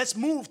past. Let's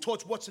move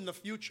towards what's in the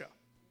future.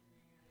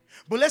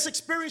 But let's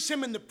experience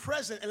him in the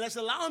present, and let's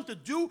allow him to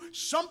do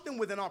something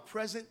within our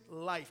present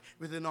life,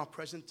 within our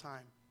present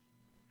time.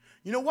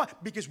 You know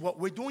what? Because what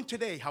we're doing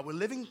today, how we're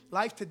living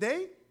life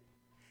today,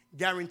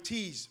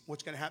 guarantees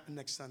what's going to happen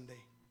next Sunday.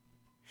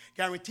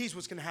 Guarantees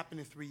what's going to happen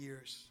in 3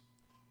 years.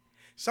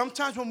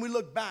 Sometimes when we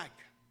look back,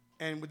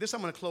 and with this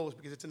I'm going to close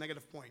because it's a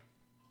negative point.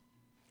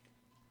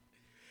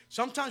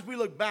 Sometimes we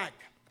look back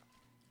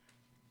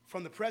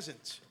from the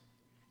present,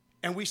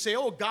 and we say,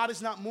 oh, God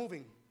is not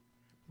moving.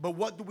 But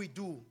what do we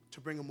do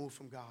to bring a move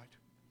from God?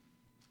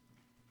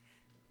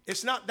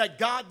 It's not that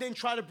God didn't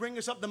try to bring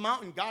us up the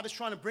mountain. God is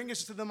trying to bring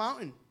us to the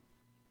mountain.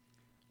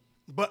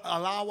 But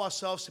allow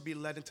ourselves to be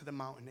led into the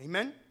mountain.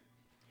 Amen?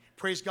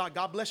 Praise God.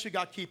 God bless you.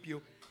 God keep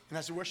you. And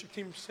as the worship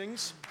team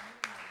sings,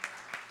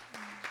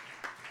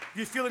 if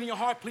you feel it in your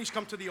heart, please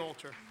come to the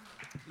altar.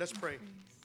 Let's pray.